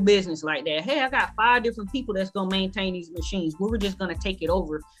can't do business like that. Hey, I got 5 different people that's going to maintain these machines. We were just going to take it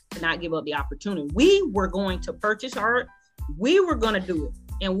over to not give up the opportunity. We were going to purchase we were going to do it.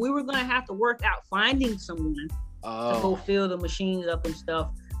 And we were going to have to work out finding someone to go fill the machines up and stuff.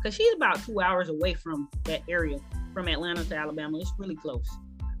 Because she's about 2 hours away from that area, from Atlanta to Alabama. It's really close.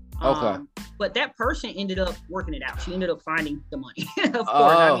 Okay. But that person ended up working it out. She ended up finding the money. Of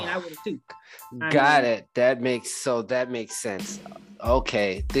course. I mean, I would have too. Got it. That makes sense.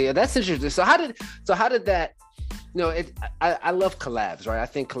 Okay. That's interesting. So how did that, I love collabs, right? I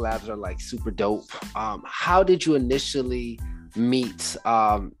think collabs are like super dope. How did you initially meet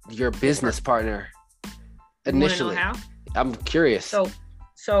your business partner initially? How? I'm curious. So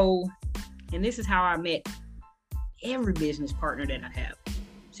and this is how I met every business partner that I have.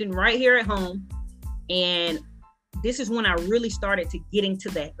 Sitting right here at home, and this is when I really started to get into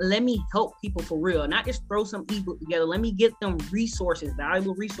that. Let me help people for real, not just throw some ebook together. Let me get them resources,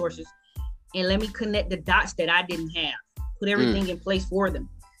 valuable resources, and let me connect the dots that I didn't have. Put everything in place for them.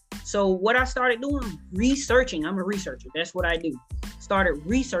 So what I started doing, researching. I'm a researcher. That's what I do. Started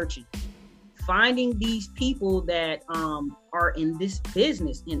researching, finding these people that are in this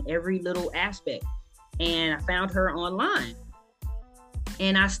business in every little aspect. And I found her online.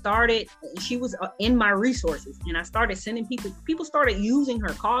 And she was in my resources. And I started sending people started using her,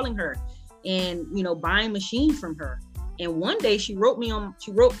 calling her, and, buying machines from her. And one day she wrote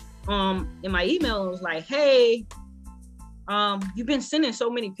in my email and was like, hey, you've been sending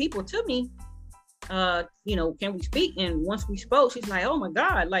so many people to me. Can we speak? And once we spoke, she's like, oh my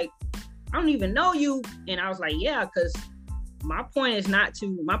God, like, I don't even know you. And I was like, yeah, because my point is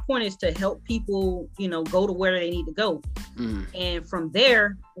to help people, go to where they need to go. And from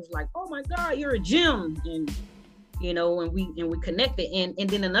there, it was like, oh my God, you're a gem. And, and we connected. And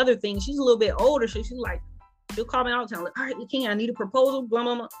then another thing, she's a little bit older. So she's like, she'll call me all the time. Like, all right, King, I need a proposal, blah,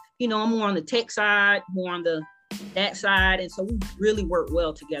 blah, blah. I'm more on the tech side, more on that side. And so we really work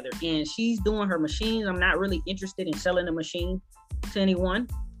well together. And she's doing her machines. I'm not really interested in selling a machine to anyone.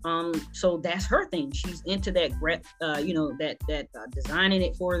 So that's her thing. She's into that, designing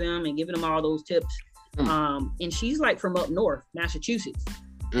it for them and giving them all those tips. And she's like from up north, Massachusetts.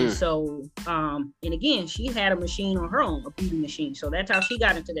 And so, and again, she had a machine on her own, a beauty machine. So that's how she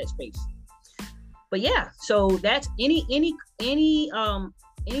got into that space. But yeah, so that's anyone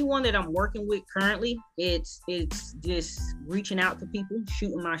that I'm working with currently, it's just reaching out to people,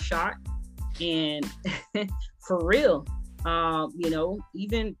 shooting my shot, and for real,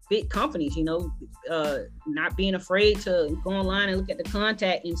 even big companies, not being afraid to go online and look at the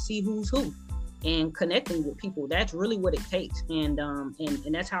contact and see who's who, and connecting with people. That's really what it takes, and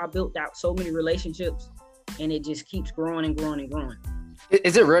that's how I built out so many relationships, and it just keeps growing and growing and growing.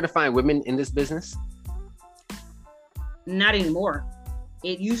 Is it rare to find women in this business? Not anymore.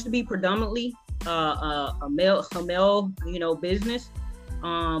 It used to be predominantly a male, business.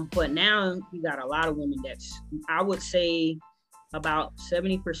 But now you got a lot of women. I would say about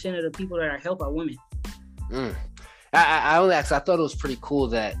 70% of the people that I help are women. I only asked, I thought it was pretty cool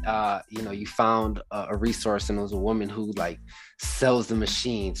that, you found a resource and it was a woman who like sells the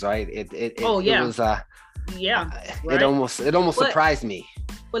machines, right? It was, right? It almost surprised me.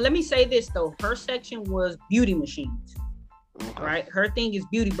 But let me say this though, her section was beauty machines. Okay. Right, her thing is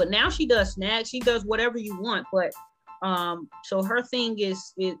beauty, but now she does snacks, she does whatever you want. But so her thing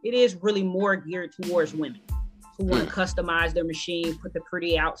is it is really more geared towards women who want to customize their machine, put the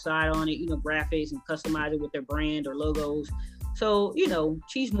pretty outside on it, graphics, and customize it with their brand or logos. So,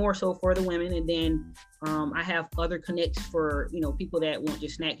 she's more so for the women. And then I have other connects for, people that want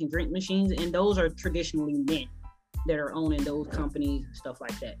just snack and drink machines. And those are traditionally men that are owning those companies and stuff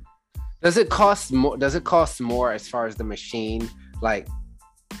like that. Does it cost more? Does it cost more as far as the machine, like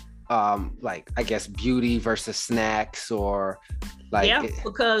I guess beauty versus snacks, or like? Yeah,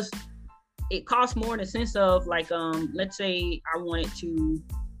 because it costs more in the sense of like, let's say I wanted to,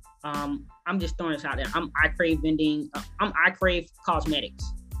 I'm just throwing this out there. I crave vending. I crave cosmetics,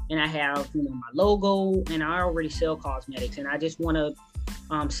 and I have my logo, and I already sell cosmetics, and I just want to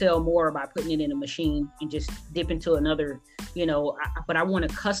sell more by putting it in a machine and just dip into another, but I want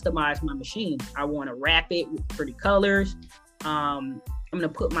to customize my machine. I want to wrap it with pretty colors. I'm going to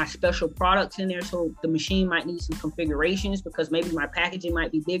put my special products in there. So the machine might need some configurations because maybe my packaging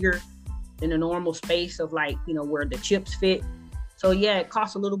might be bigger than the normal space of like, where the chips fit. So yeah, it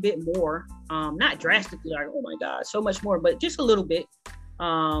costs a little bit more. Not drastically, like, oh my God, so much more, but just a little bit.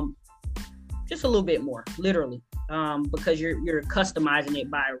 Just a little bit more, literally. Because you're customizing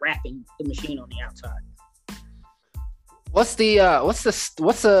it by wrapping the machine on the outside. What's the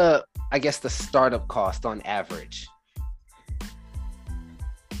I guess the startup cost on average?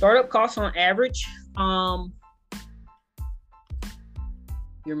 Startup cost on average,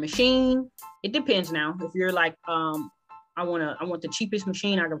 your machine, it depends now. If you're like, I want the cheapest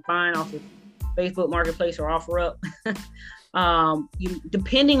machine I can find off of Facebook Marketplace or OfferUp. You,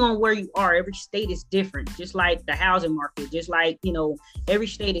 depending on where you are, every state is different, just like the housing market, just like, every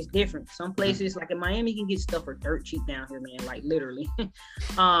state is different. Some places like in Miami, you can get stuff for dirt cheap down here, man, like literally.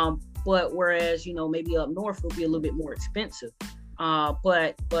 But whereas, maybe up north will be a little bit more expensive.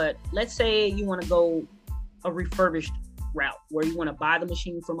 But let's say you want to go a refurbished route where you want to buy the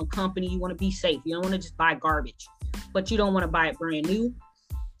machine from a company, you want to be safe. You don't want to just buy garbage, but you don't want to buy it brand new.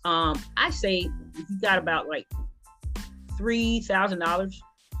 I say if you got about like $3,000,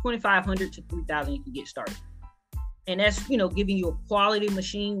 $2,500 to $3,000, you can get started. And that's, giving you a quality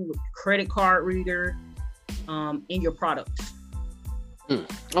machine with credit card reader, in your products.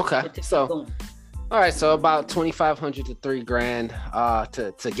 Okay. So, all right. So about 2,500 to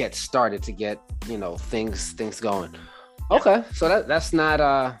 $3,000, to get started, to get, things going. Okay. So that's not,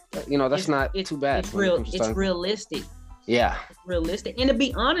 that's not too bad. It's real. It's realistic. Yeah. It's realistic. And to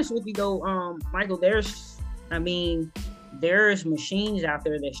be honest with you though, Michael, there's machines out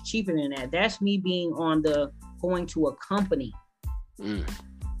there that's cheaper than that. That's me being going to a company.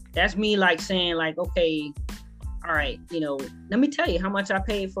 That's me like saying like, okay, all right, let me tell you how much I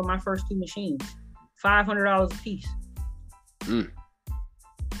paid for my first two machines. $500 a piece.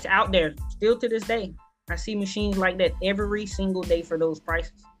 It's out there still to this day. I see machines like that every single day for those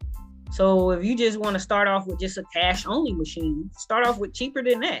prices. So if you just want to start off with just a cash only machine, start off with cheaper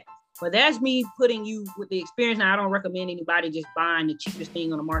than that. But that's me putting you with the experience. Now, I don't recommend anybody just buying the cheapest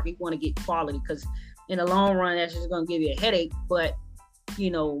thing on the market. You want to get quality because in the long run, that's just going to give you a headache. But,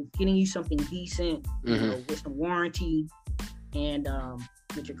 getting you something decent, with some warranty and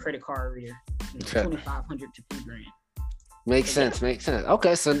with your credit card reader, $2,500 to $3,000. Makes sense.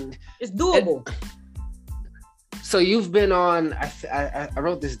 Okay, so it's doable. So you've been on, I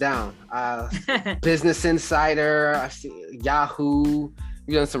wrote this down, Business Insider, I see Yahoo,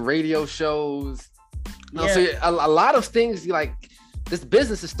 you've done some radio shows. Yeah. So a lot of things, like this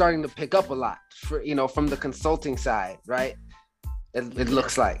business is starting to pick up a lot, from the consulting side, right? It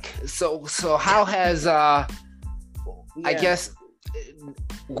looks like. So how has, I guess,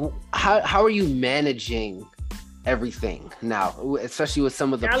 how are you managing everything now, especially with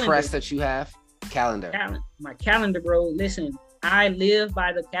some of the press that you have? My calendar, bro. Listen, I live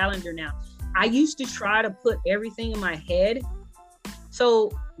by the calendar now. I used to try to put everything in my head.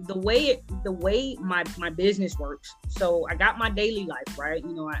 So the way my business works. So I got my daily life, right?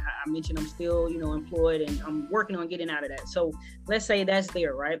 I mentioned I'm still, employed and I'm working on getting out of that. So let's say that's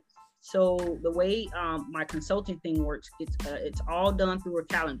there, right? So the way my consulting thing works, it's all done through a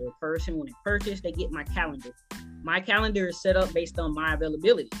calendar. A person, when they purchase, they get my calendar. My calendar is set up based on my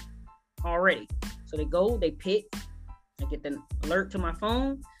availability already. So they go, they pick, I get the alert to my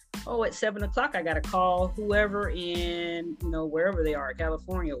phone. Oh, at 7:00, I got to call whoever in, wherever they are,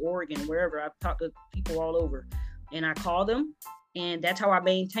 California, Oregon, wherever. I've talked to people all over and I call them, and that's how I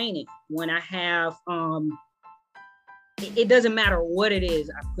maintain it. When I have, it doesn't matter what it is,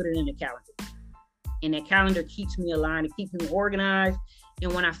 I put it in the calendar, and that calendar keeps me aligned. It keeps me organized.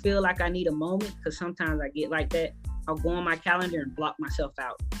 And when I feel like I need a moment, because sometimes I get like that, I'll go on my calendar and block myself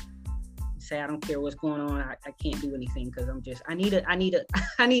out. Say I don't care what's going on. I can't do anything because I need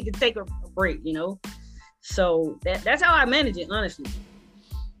to take a break, So that's how I manage it, honestly,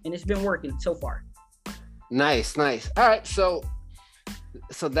 and it's been working so far. Nice. All right, so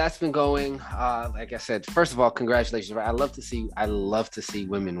that's been going. Like I said, first of all, congratulations. Right, I love to see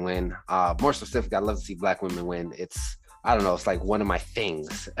women win. More specifically, I love to see Black women win. It's, I don't know, it's like one of my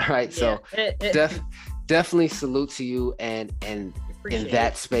things. Right. Yeah. So definitely salute to you, and in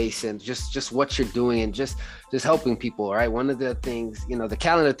that space, and just what you're doing, and just helping people. All right. One of the things, the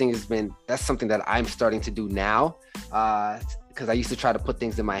calendar thing that's something that I'm starting to do now. Because I used to try to put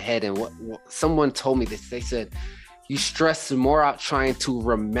things in my head, and what someone told me this, they said, you stress more out trying to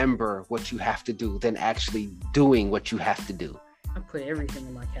remember what you have to do than actually doing what you have to do. I put everything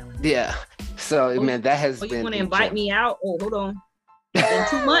in my calendar. Yeah. So, man, that has been. You want to invite me out? Oh, hold on. In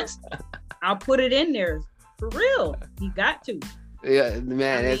 2 months, I'll put it in there. For real. You got to. Yeah,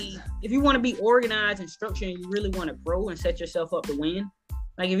 man. I mean, if you want to be organized and structured and you really want to grow and set yourself up to win,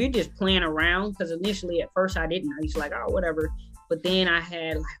 like if you're just playing around, because initially at first I didn't. I used to like, oh, whatever. But then I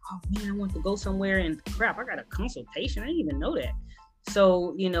had like, oh man, I want to go somewhere, and crap, I got a consultation. I didn't even know that.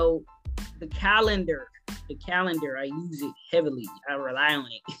 So, the calendar, I use it heavily. I rely on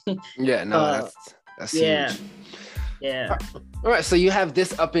it. Yeah, no, that's yeah. huge. Yeah. All right. So you have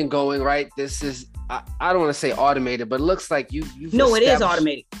this up and going, right? This is, I don't want to say automated, but it looks like you've No, it is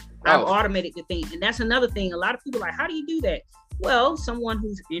automated. I've automated the thing. And that's another thing. A lot of people are like, how do you do that? Well, someone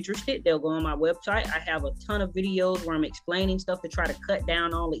who's interested, they'll go on my website. I have a ton of videos where I'm explaining stuff to try to cut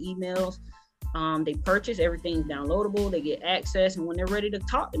down all the emails. They purchase, everything's downloadable, they get access, and when they're ready to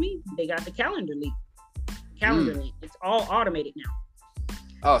talk to me, they got the calendar link. It's all automated now.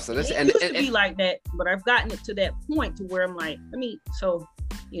 Oh, so this used to be like that, but I've gotten it to that point to where I'm like,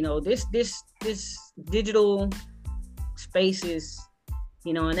 this digital space is,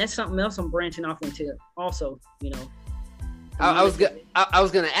 and that's something else I'm branching off into also, I was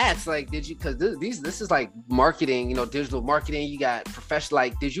gonna ask, like, did you, because this is like marketing, digital marketing. You got professional.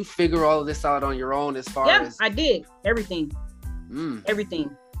 Like, did you figure all of this out on your own as far as? I did everything.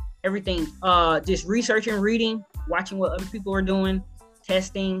 Everything. Just researching, reading, watching what other people are doing,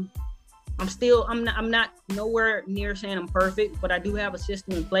 testing. I'm not nowhere near saying I'm perfect, but I do have a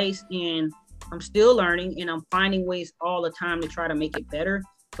system in place, and I'm still learning, and I'm finding ways all the time to try to make it better.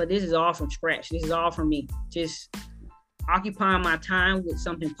 But this is all from scratch. This is all from me. Just occupying my time with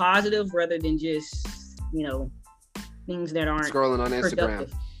something positive rather than just, things that aren't scrolling on productive.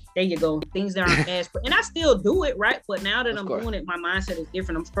 Instagram. There you go. Things that aren't as, and I still do it, right? But now that I'm doing it, my mindset is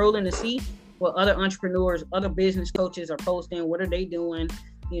different. I'm scrolling to see what other entrepreneurs, other business coaches are posting. What are they doing?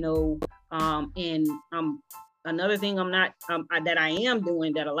 And another thing that I am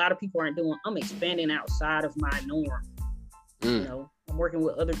doing that a lot of people aren't doing, I'm expanding outside of my norm. I'm working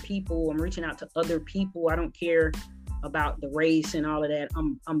with other people. I'm reaching out to other people. I don't care about the race and all of that.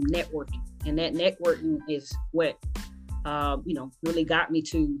 I'm networking, and that networking is what really got me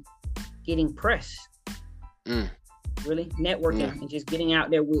to getting press. Really networking and just getting out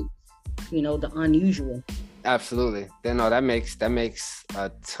there with the unusual. Absolutely. No, that makes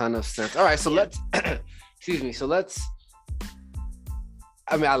a ton of sense. All right, so let's excuse me. So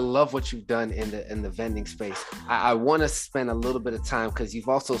I love what you've done in the vending space. I want to spend a little bit of time, because you've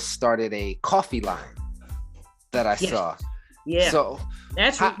also started a coffee line that I saw. Yeah. So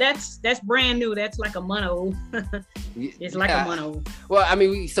that's brand new. That's like a month old. It's like a month old. Well,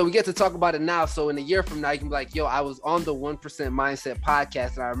 we get to talk about it now. So in a year from now, you can be like, yo, I was on the 1% Mindset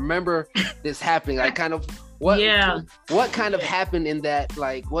podcast, and I remember this happening. Like, kind of what kind of happened in that?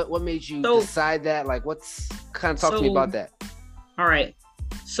 Like, what made you decide that? Like, talk to me about that. All right.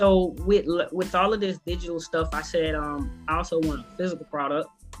 So with all of this digital stuff, I said I also want a physical product,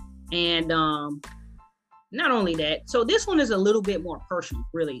 and not only that. So this one is a little bit more personal,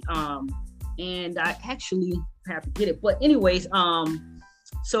 really. And I actually have to get it. But anyways,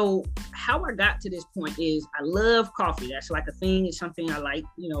 so how I got to this point is I love coffee. That's like a thing. It's something I like.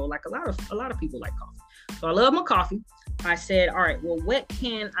 Like a lot of people like coffee. So I love my coffee. I said, all right, well, what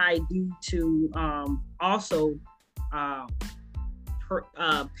can I do to also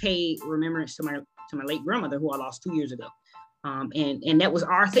pay remembrance to my late grandmother, who I lost 2 years ago. And that was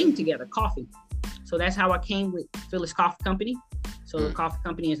our thing together, coffee. So that's how I came with Phyllis Coffee Company. So the coffee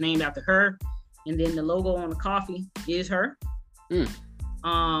company is named after her. And then the logo on the coffee is her. And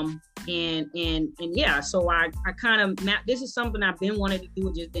yeah, so I kind of mapped, this is something I've been wanting to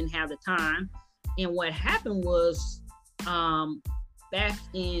do, just didn't have the time. And what happened was, back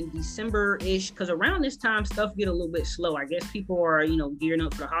in December-ish, because around this time, stuff get a little bit slow. I guess people are, gearing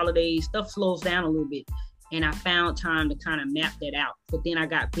up for the holidays. Stuff slows down a little bit. And I found time to kind of map that out. But then I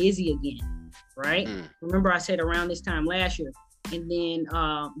got busy again, right? Remember I said around this time last year. And then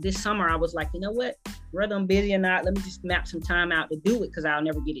this summer, I was like, you know what? Whether I'm busy or not, let me just map some time out to do it, because I'll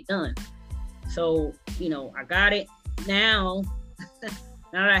never get it done. So, I got it now.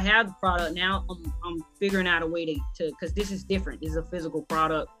 Now that I have the product, now I'm figuring out a way to because this is different. This is a physical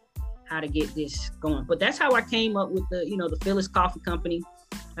product, how to get this going. But that's how I came up with the Phyllis Coffee Company.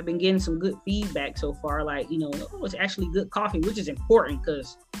 I've been getting some good feedback so far, like, it's actually good coffee, which is important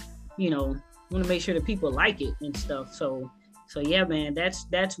because, want to make sure that people like it and stuff. So yeah, man,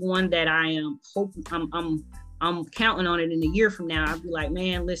 that's one that I am hoping, I'm counting on it in a year from now. I'll be like,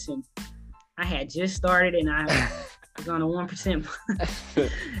 man, listen, I had just started and I was on a 1%.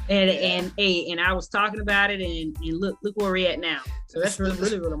 and I was talking about it and look where we're at now. So that's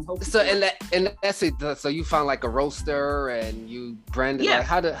really what I'm hoping. So and that's it. So you found like a roaster and you branded. Yeah, like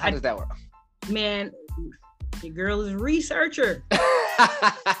how does that work? Man, the girl is a researcher.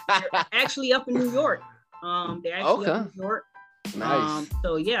 They're actually up in New York. They're actually up in New York. Nice.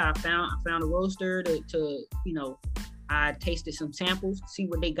 So yeah, I found a roaster to I tasted some samples, see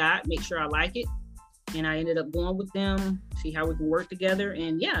what they got, make sure I like it. And I ended up going with them, see how we can work together.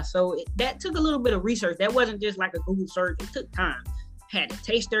 And yeah, so that took a little bit of research. That wasn't just like a Google search. It took time. I had to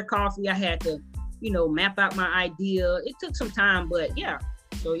taste their coffee. I had to, map out my idea. It took some time, but yeah.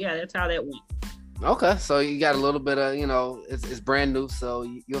 So yeah, that's how that went. Okay, so you got a little bit of, it's brand new. So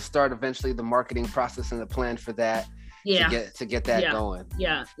you'll start eventually the marketing process and the plan for that. Yeah. To get that going.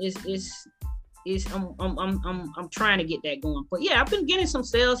 Yeah, I'm trying to get that going. But yeah, I've been getting some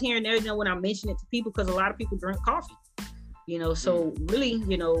sales here and there, when I mention it to people, because a lot of people drink coffee, so really,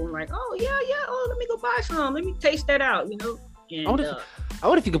 like, oh yeah, let me go buy some, let me taste that out, and I wonder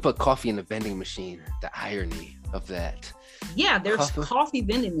if you could put coffee in the vending machine. The irony of that. Yeah, there's coffee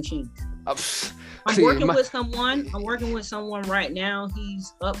vending machines. I'm working with someone right now.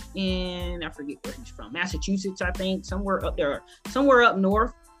 He's up in, I forget where he's from, Massachusetts, I think, somewhere up there, somewhere up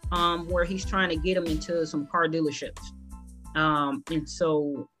north. Where he's trying to get them into some car dealerships. And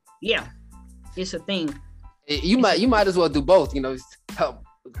so, yeah, it's a thing. You might as well do both, help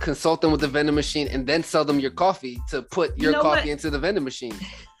consult them with the vending machine and then sell them your coffee to put your coffee into the vending machine.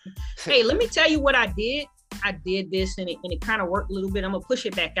 Hey, let me tell you what I did. I did this and it kind of worked a little bit. I'm gonna push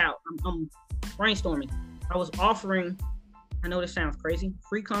it back out. I'm brainstorming. I was offering, I know this sounds crazy,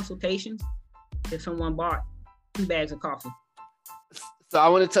 free consultations if someone bought 2 bags of coffee. So I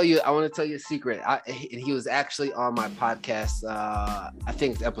want to tell you a secret. He was actually on my podcast. I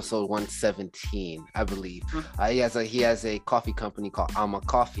think it's episode 117, I believe. He has a coffee company called Alma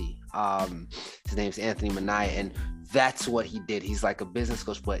Coffee. His name's Anthony Manaya, and that's what he did. He's like a business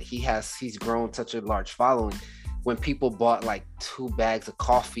coach, but he's grown such a large following. When people bought like 2 bags of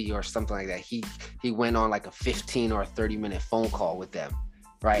coffee or something like that, he went on like a 15 or a 30-minute phone call with them,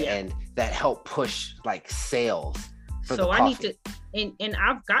 right? Yeah. And that helped push like sales. So I need to, and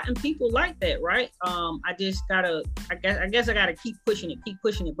I've gotten people like that, right? I just gotta, I guess I gotta keep pushing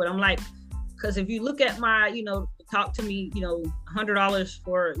it. But I'm like, because if you look at my, talk to me, $100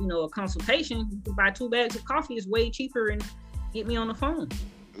 for, a consultation, you can buy 2 bags of coffee is way cheaper and get me on the phone.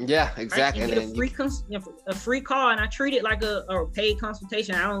 Yeah, exactly. Right? And get a free call, and I treat it like a paid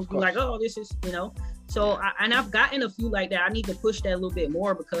consultation. I don't be like, oh, this is, So I've gotten a few like that. I need to push that a little bit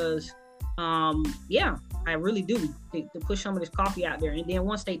more because, I really do to push some of this coffee out there. And then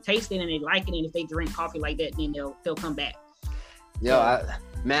once they taste it and they like it, and if they drink coffee like that, then they'll come back. Yo,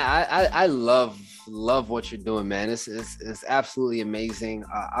 I love what you're doing, man. It's absolutely amazing.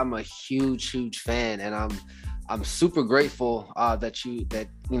 I'm a huge fan, and I'm super grateful that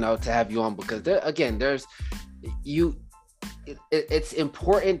to have you on, because it's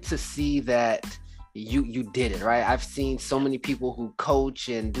important to see that you did it, right? I've seen so many people who coach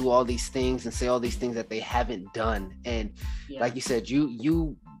and do all these things and say all these things that they haven't done. And like you said,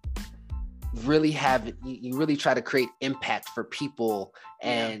 you really try to create impact for people.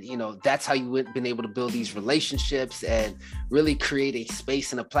 And, that's how you've been able to build these relationships and really create a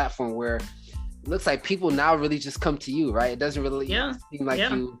space and a platform where it looks like people now really just come to you, right? It doesn't really seem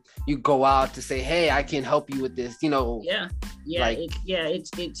like you go out to say, hey, I can help you with this,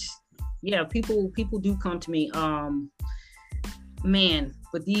 people do come to me.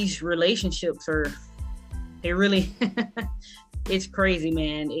 But these relationships they really, it's crazy,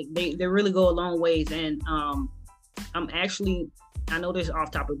 man. They really go a long ways. And I know this is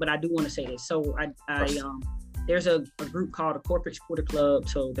off topic, but I do want to say this. So there's a group called the Corporate Supporter Club.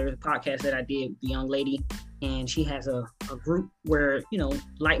 So there's a podcast that I did with the young lady, and she has a group where,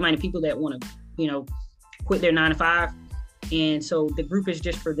 like-minded people that want to, quit their 9-to-5. And so the group is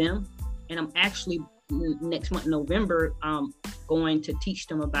just for them. And I'm actually next month, November, going to teach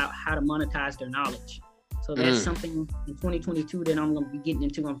them about how to monetize their knowledge. So that's something in 2022 that I'm going to be getting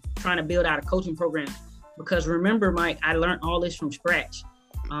into. I'm trying to build out a coaching program because remember, Mike, I learned all this from scratch.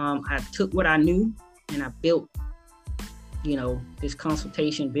 I took what I knew and I built, this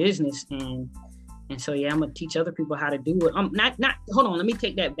consultation business. And so, yeah, I'm going to teach other people how to do it. I'm not, hold on, let me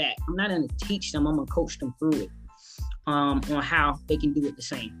take that back. I'm not going to teach them. I'm going to coach them through it on how they can do it the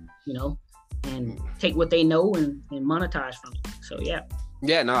same, and take what they know and monetize from it. So, yeah.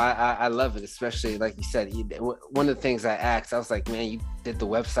 Yeah, no, I love it, especially like you said. One of the things I asked, I was like, man, you did the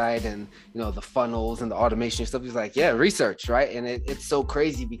website and the funnels and the automation stuff. He's like, yeah, research, right? And it's so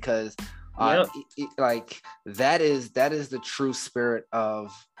crazy because like that is the true spirit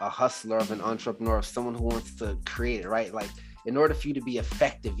of a hustler, of an entrepreneur, of someone who wants to create it, right? Like, in order for you to be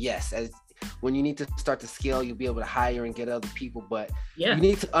effective, yes, as when you need to start to scale, you'll be able to hire and get other people, but you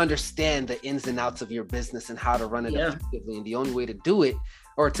need to understand the ins and outs of your business and how to run it effectively. And the only way to do it,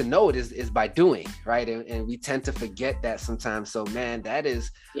 or to know it, is by doing, right? And we tend to forget that sometimes. So, man, that is,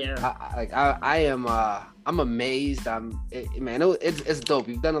 I'm amazed. It's dope.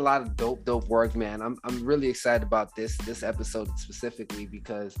 You've done a lot of dope work, man. I'm really excited about this episode specifically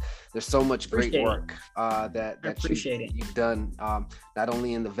because there's so much great work that you've done, not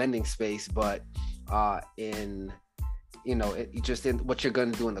only in the vending space, but in just in what you're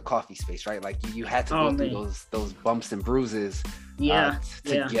going to do in the coffee space, right? Like you had to go through those bumps and bruises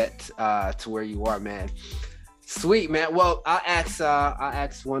to get to where you are, man. Sweet, man. Well, I'll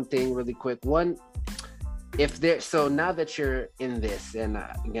ask one thing really quick. So now that you're in this, and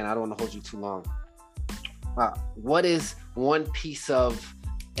again, I don't want to hold you too long. What is one piece of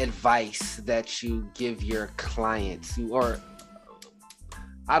advice that you give your clients, or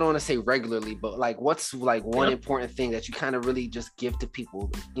I don't want to say regularly, but like, what's like one important thing that you kind of really just give to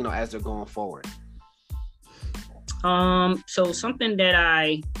people, as they're going forward? So something that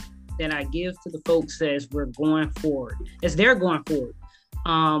I give to the folks as they're going forward.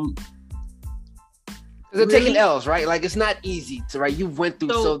 They're taking L's, right? Like, it's not easy to, right? You went through,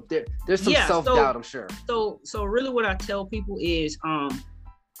 so there's some self-doubt, I'm sure. So really what I tell people is,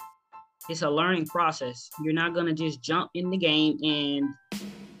 it's a learning process. You're not going to just jump in the game and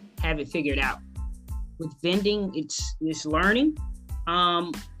have it figured out. With vending, it's learning.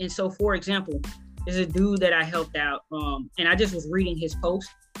 And so, for example, there's a dude that I helped out, and I just was reading his post,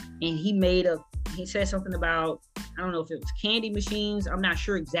 and he said something about, I don't know if it was candy machines. I'm not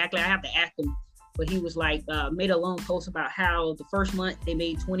sure exactly. I have to ask him. But he was like, made a long post about how the first month they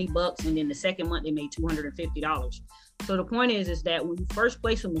made $20, and then the second month they made $250. So the point is that when you first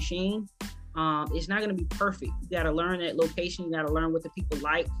place a machine, it's not going to be perfect. You got to learn that location. You got to learn what the people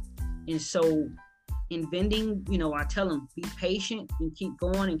like. And so in vending, I tell them, be patient and keep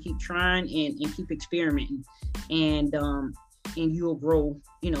going and keep trying and keep experimenting. And you'll grow,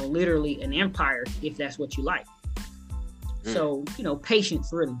 literally an empire if that's what you like. So, patience,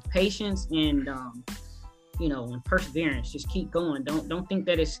 really. Patience and, and perseverance. Just keep going. Don't think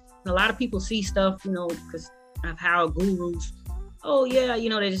that it's, a lot of people see stuff, because of how gurus,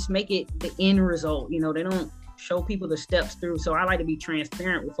 they just make it the end result. They don't show people the steps through. So I like to be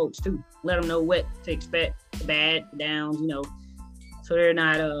transparent with folks too. Let them know what to expect, the bad, the downs, so they're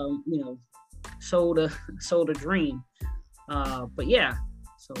not, sold a dream. But yeah,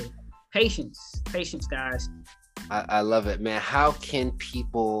 so patience, guys. I love it, man. How can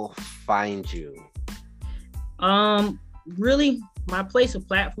people find you? Really, my place of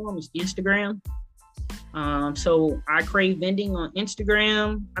platform is Instagram. So I Crave Vending on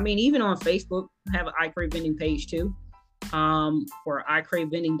Instagram. I mean, even on Facebook, I have an I Crave Vending page too. Or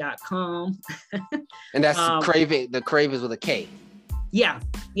icravevending.com. And that's Crave. The Crave is with a K. Yeah.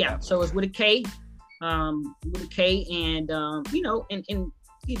 So it's with a K. And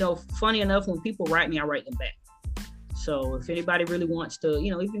funny enough, when people write me, I write them back. So if anybody really wants to,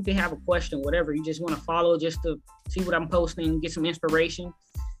 even if they have a question, whatever, you just want to follow just to see what I'm posting, get some inspiration,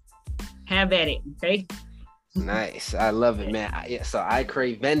 have at it, okay? Nice. I love it, man. So I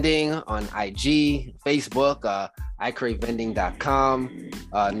Crave Vending on IG, Facebook, icravevending.com.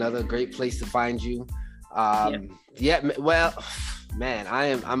 Another great place to find you. Well, man,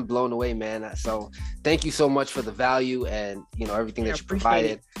 I'm blown away, man. So thank you so much for the value and, everything that you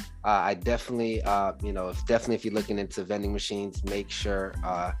provided. I definitely, if you're looking into vending machines, make sure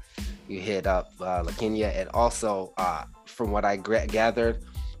you hit up LaKenya. And also, from what I gathered,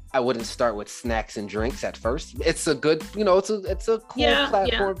 I wouldn't start with snacks and drinks at first. It's a good, it's a cool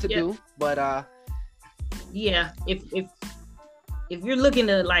platform to do. But if you're looking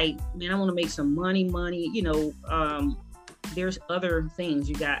to like, man, I want to make some money, there's other things.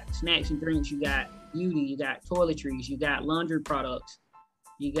 You got snacks and drinks, you got beauty, you got toiletries, you got laundry products.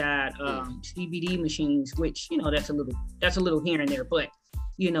 You got CBD machines, which, that's a little here and there, but,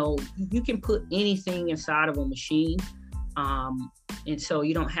 you can put anything inside of a machine And so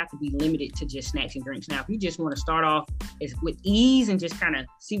you don't have to be limited to just snacks and drinks. Now, if you just want to start off with ease and just kind of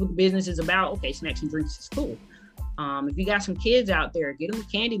see what the business is about, okay, snacks and drinks is cool. If you got some kids out there, get them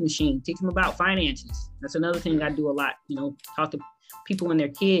a candy machine, teach them about finances. That's another thing I do a lot, talk to people and their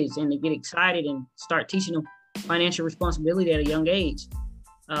kids, and they get excited and start teaching them financial responsibility at a young age.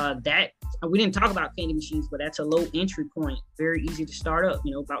 That we didn't talk about candy machines, but that's a low entry point, very easy to start up,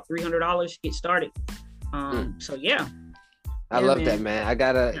 about $300, get started. So yeah. I love that, man. I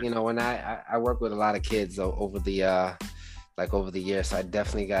gotta, when I work with a lot of kids over the years, so I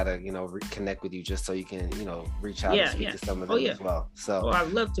definitely gotta, connect with you just so you can, reach out and speak to some of them as well. So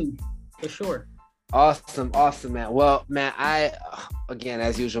I'd love to, for sure. Awesome, man. Well, man, again,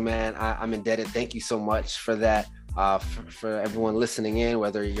 as usual, man, I'm indebted. Thank you so much for that. For everyone listening in,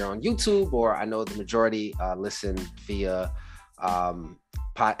 whether you're on YouTube or I know the majority listen via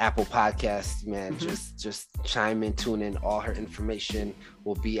Apple Podcasts, man, just chime in, tune in. All her information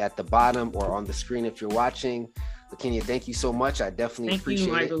will be at the bottom or on the screen if you're watching. LaKenya, thank you so much. I definitely appreciate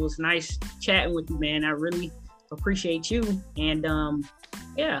it. Thank you, Michael. It was nice chatting with you, man. I really appreciate you. And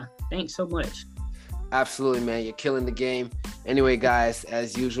thanks so much. Absolutely, man. You're killing the game. Anyway, guys,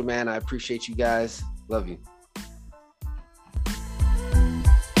 as usual, man, I appreciate you guys. Love you.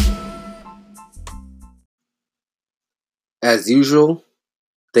 As usual,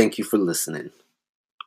 thank you for listening.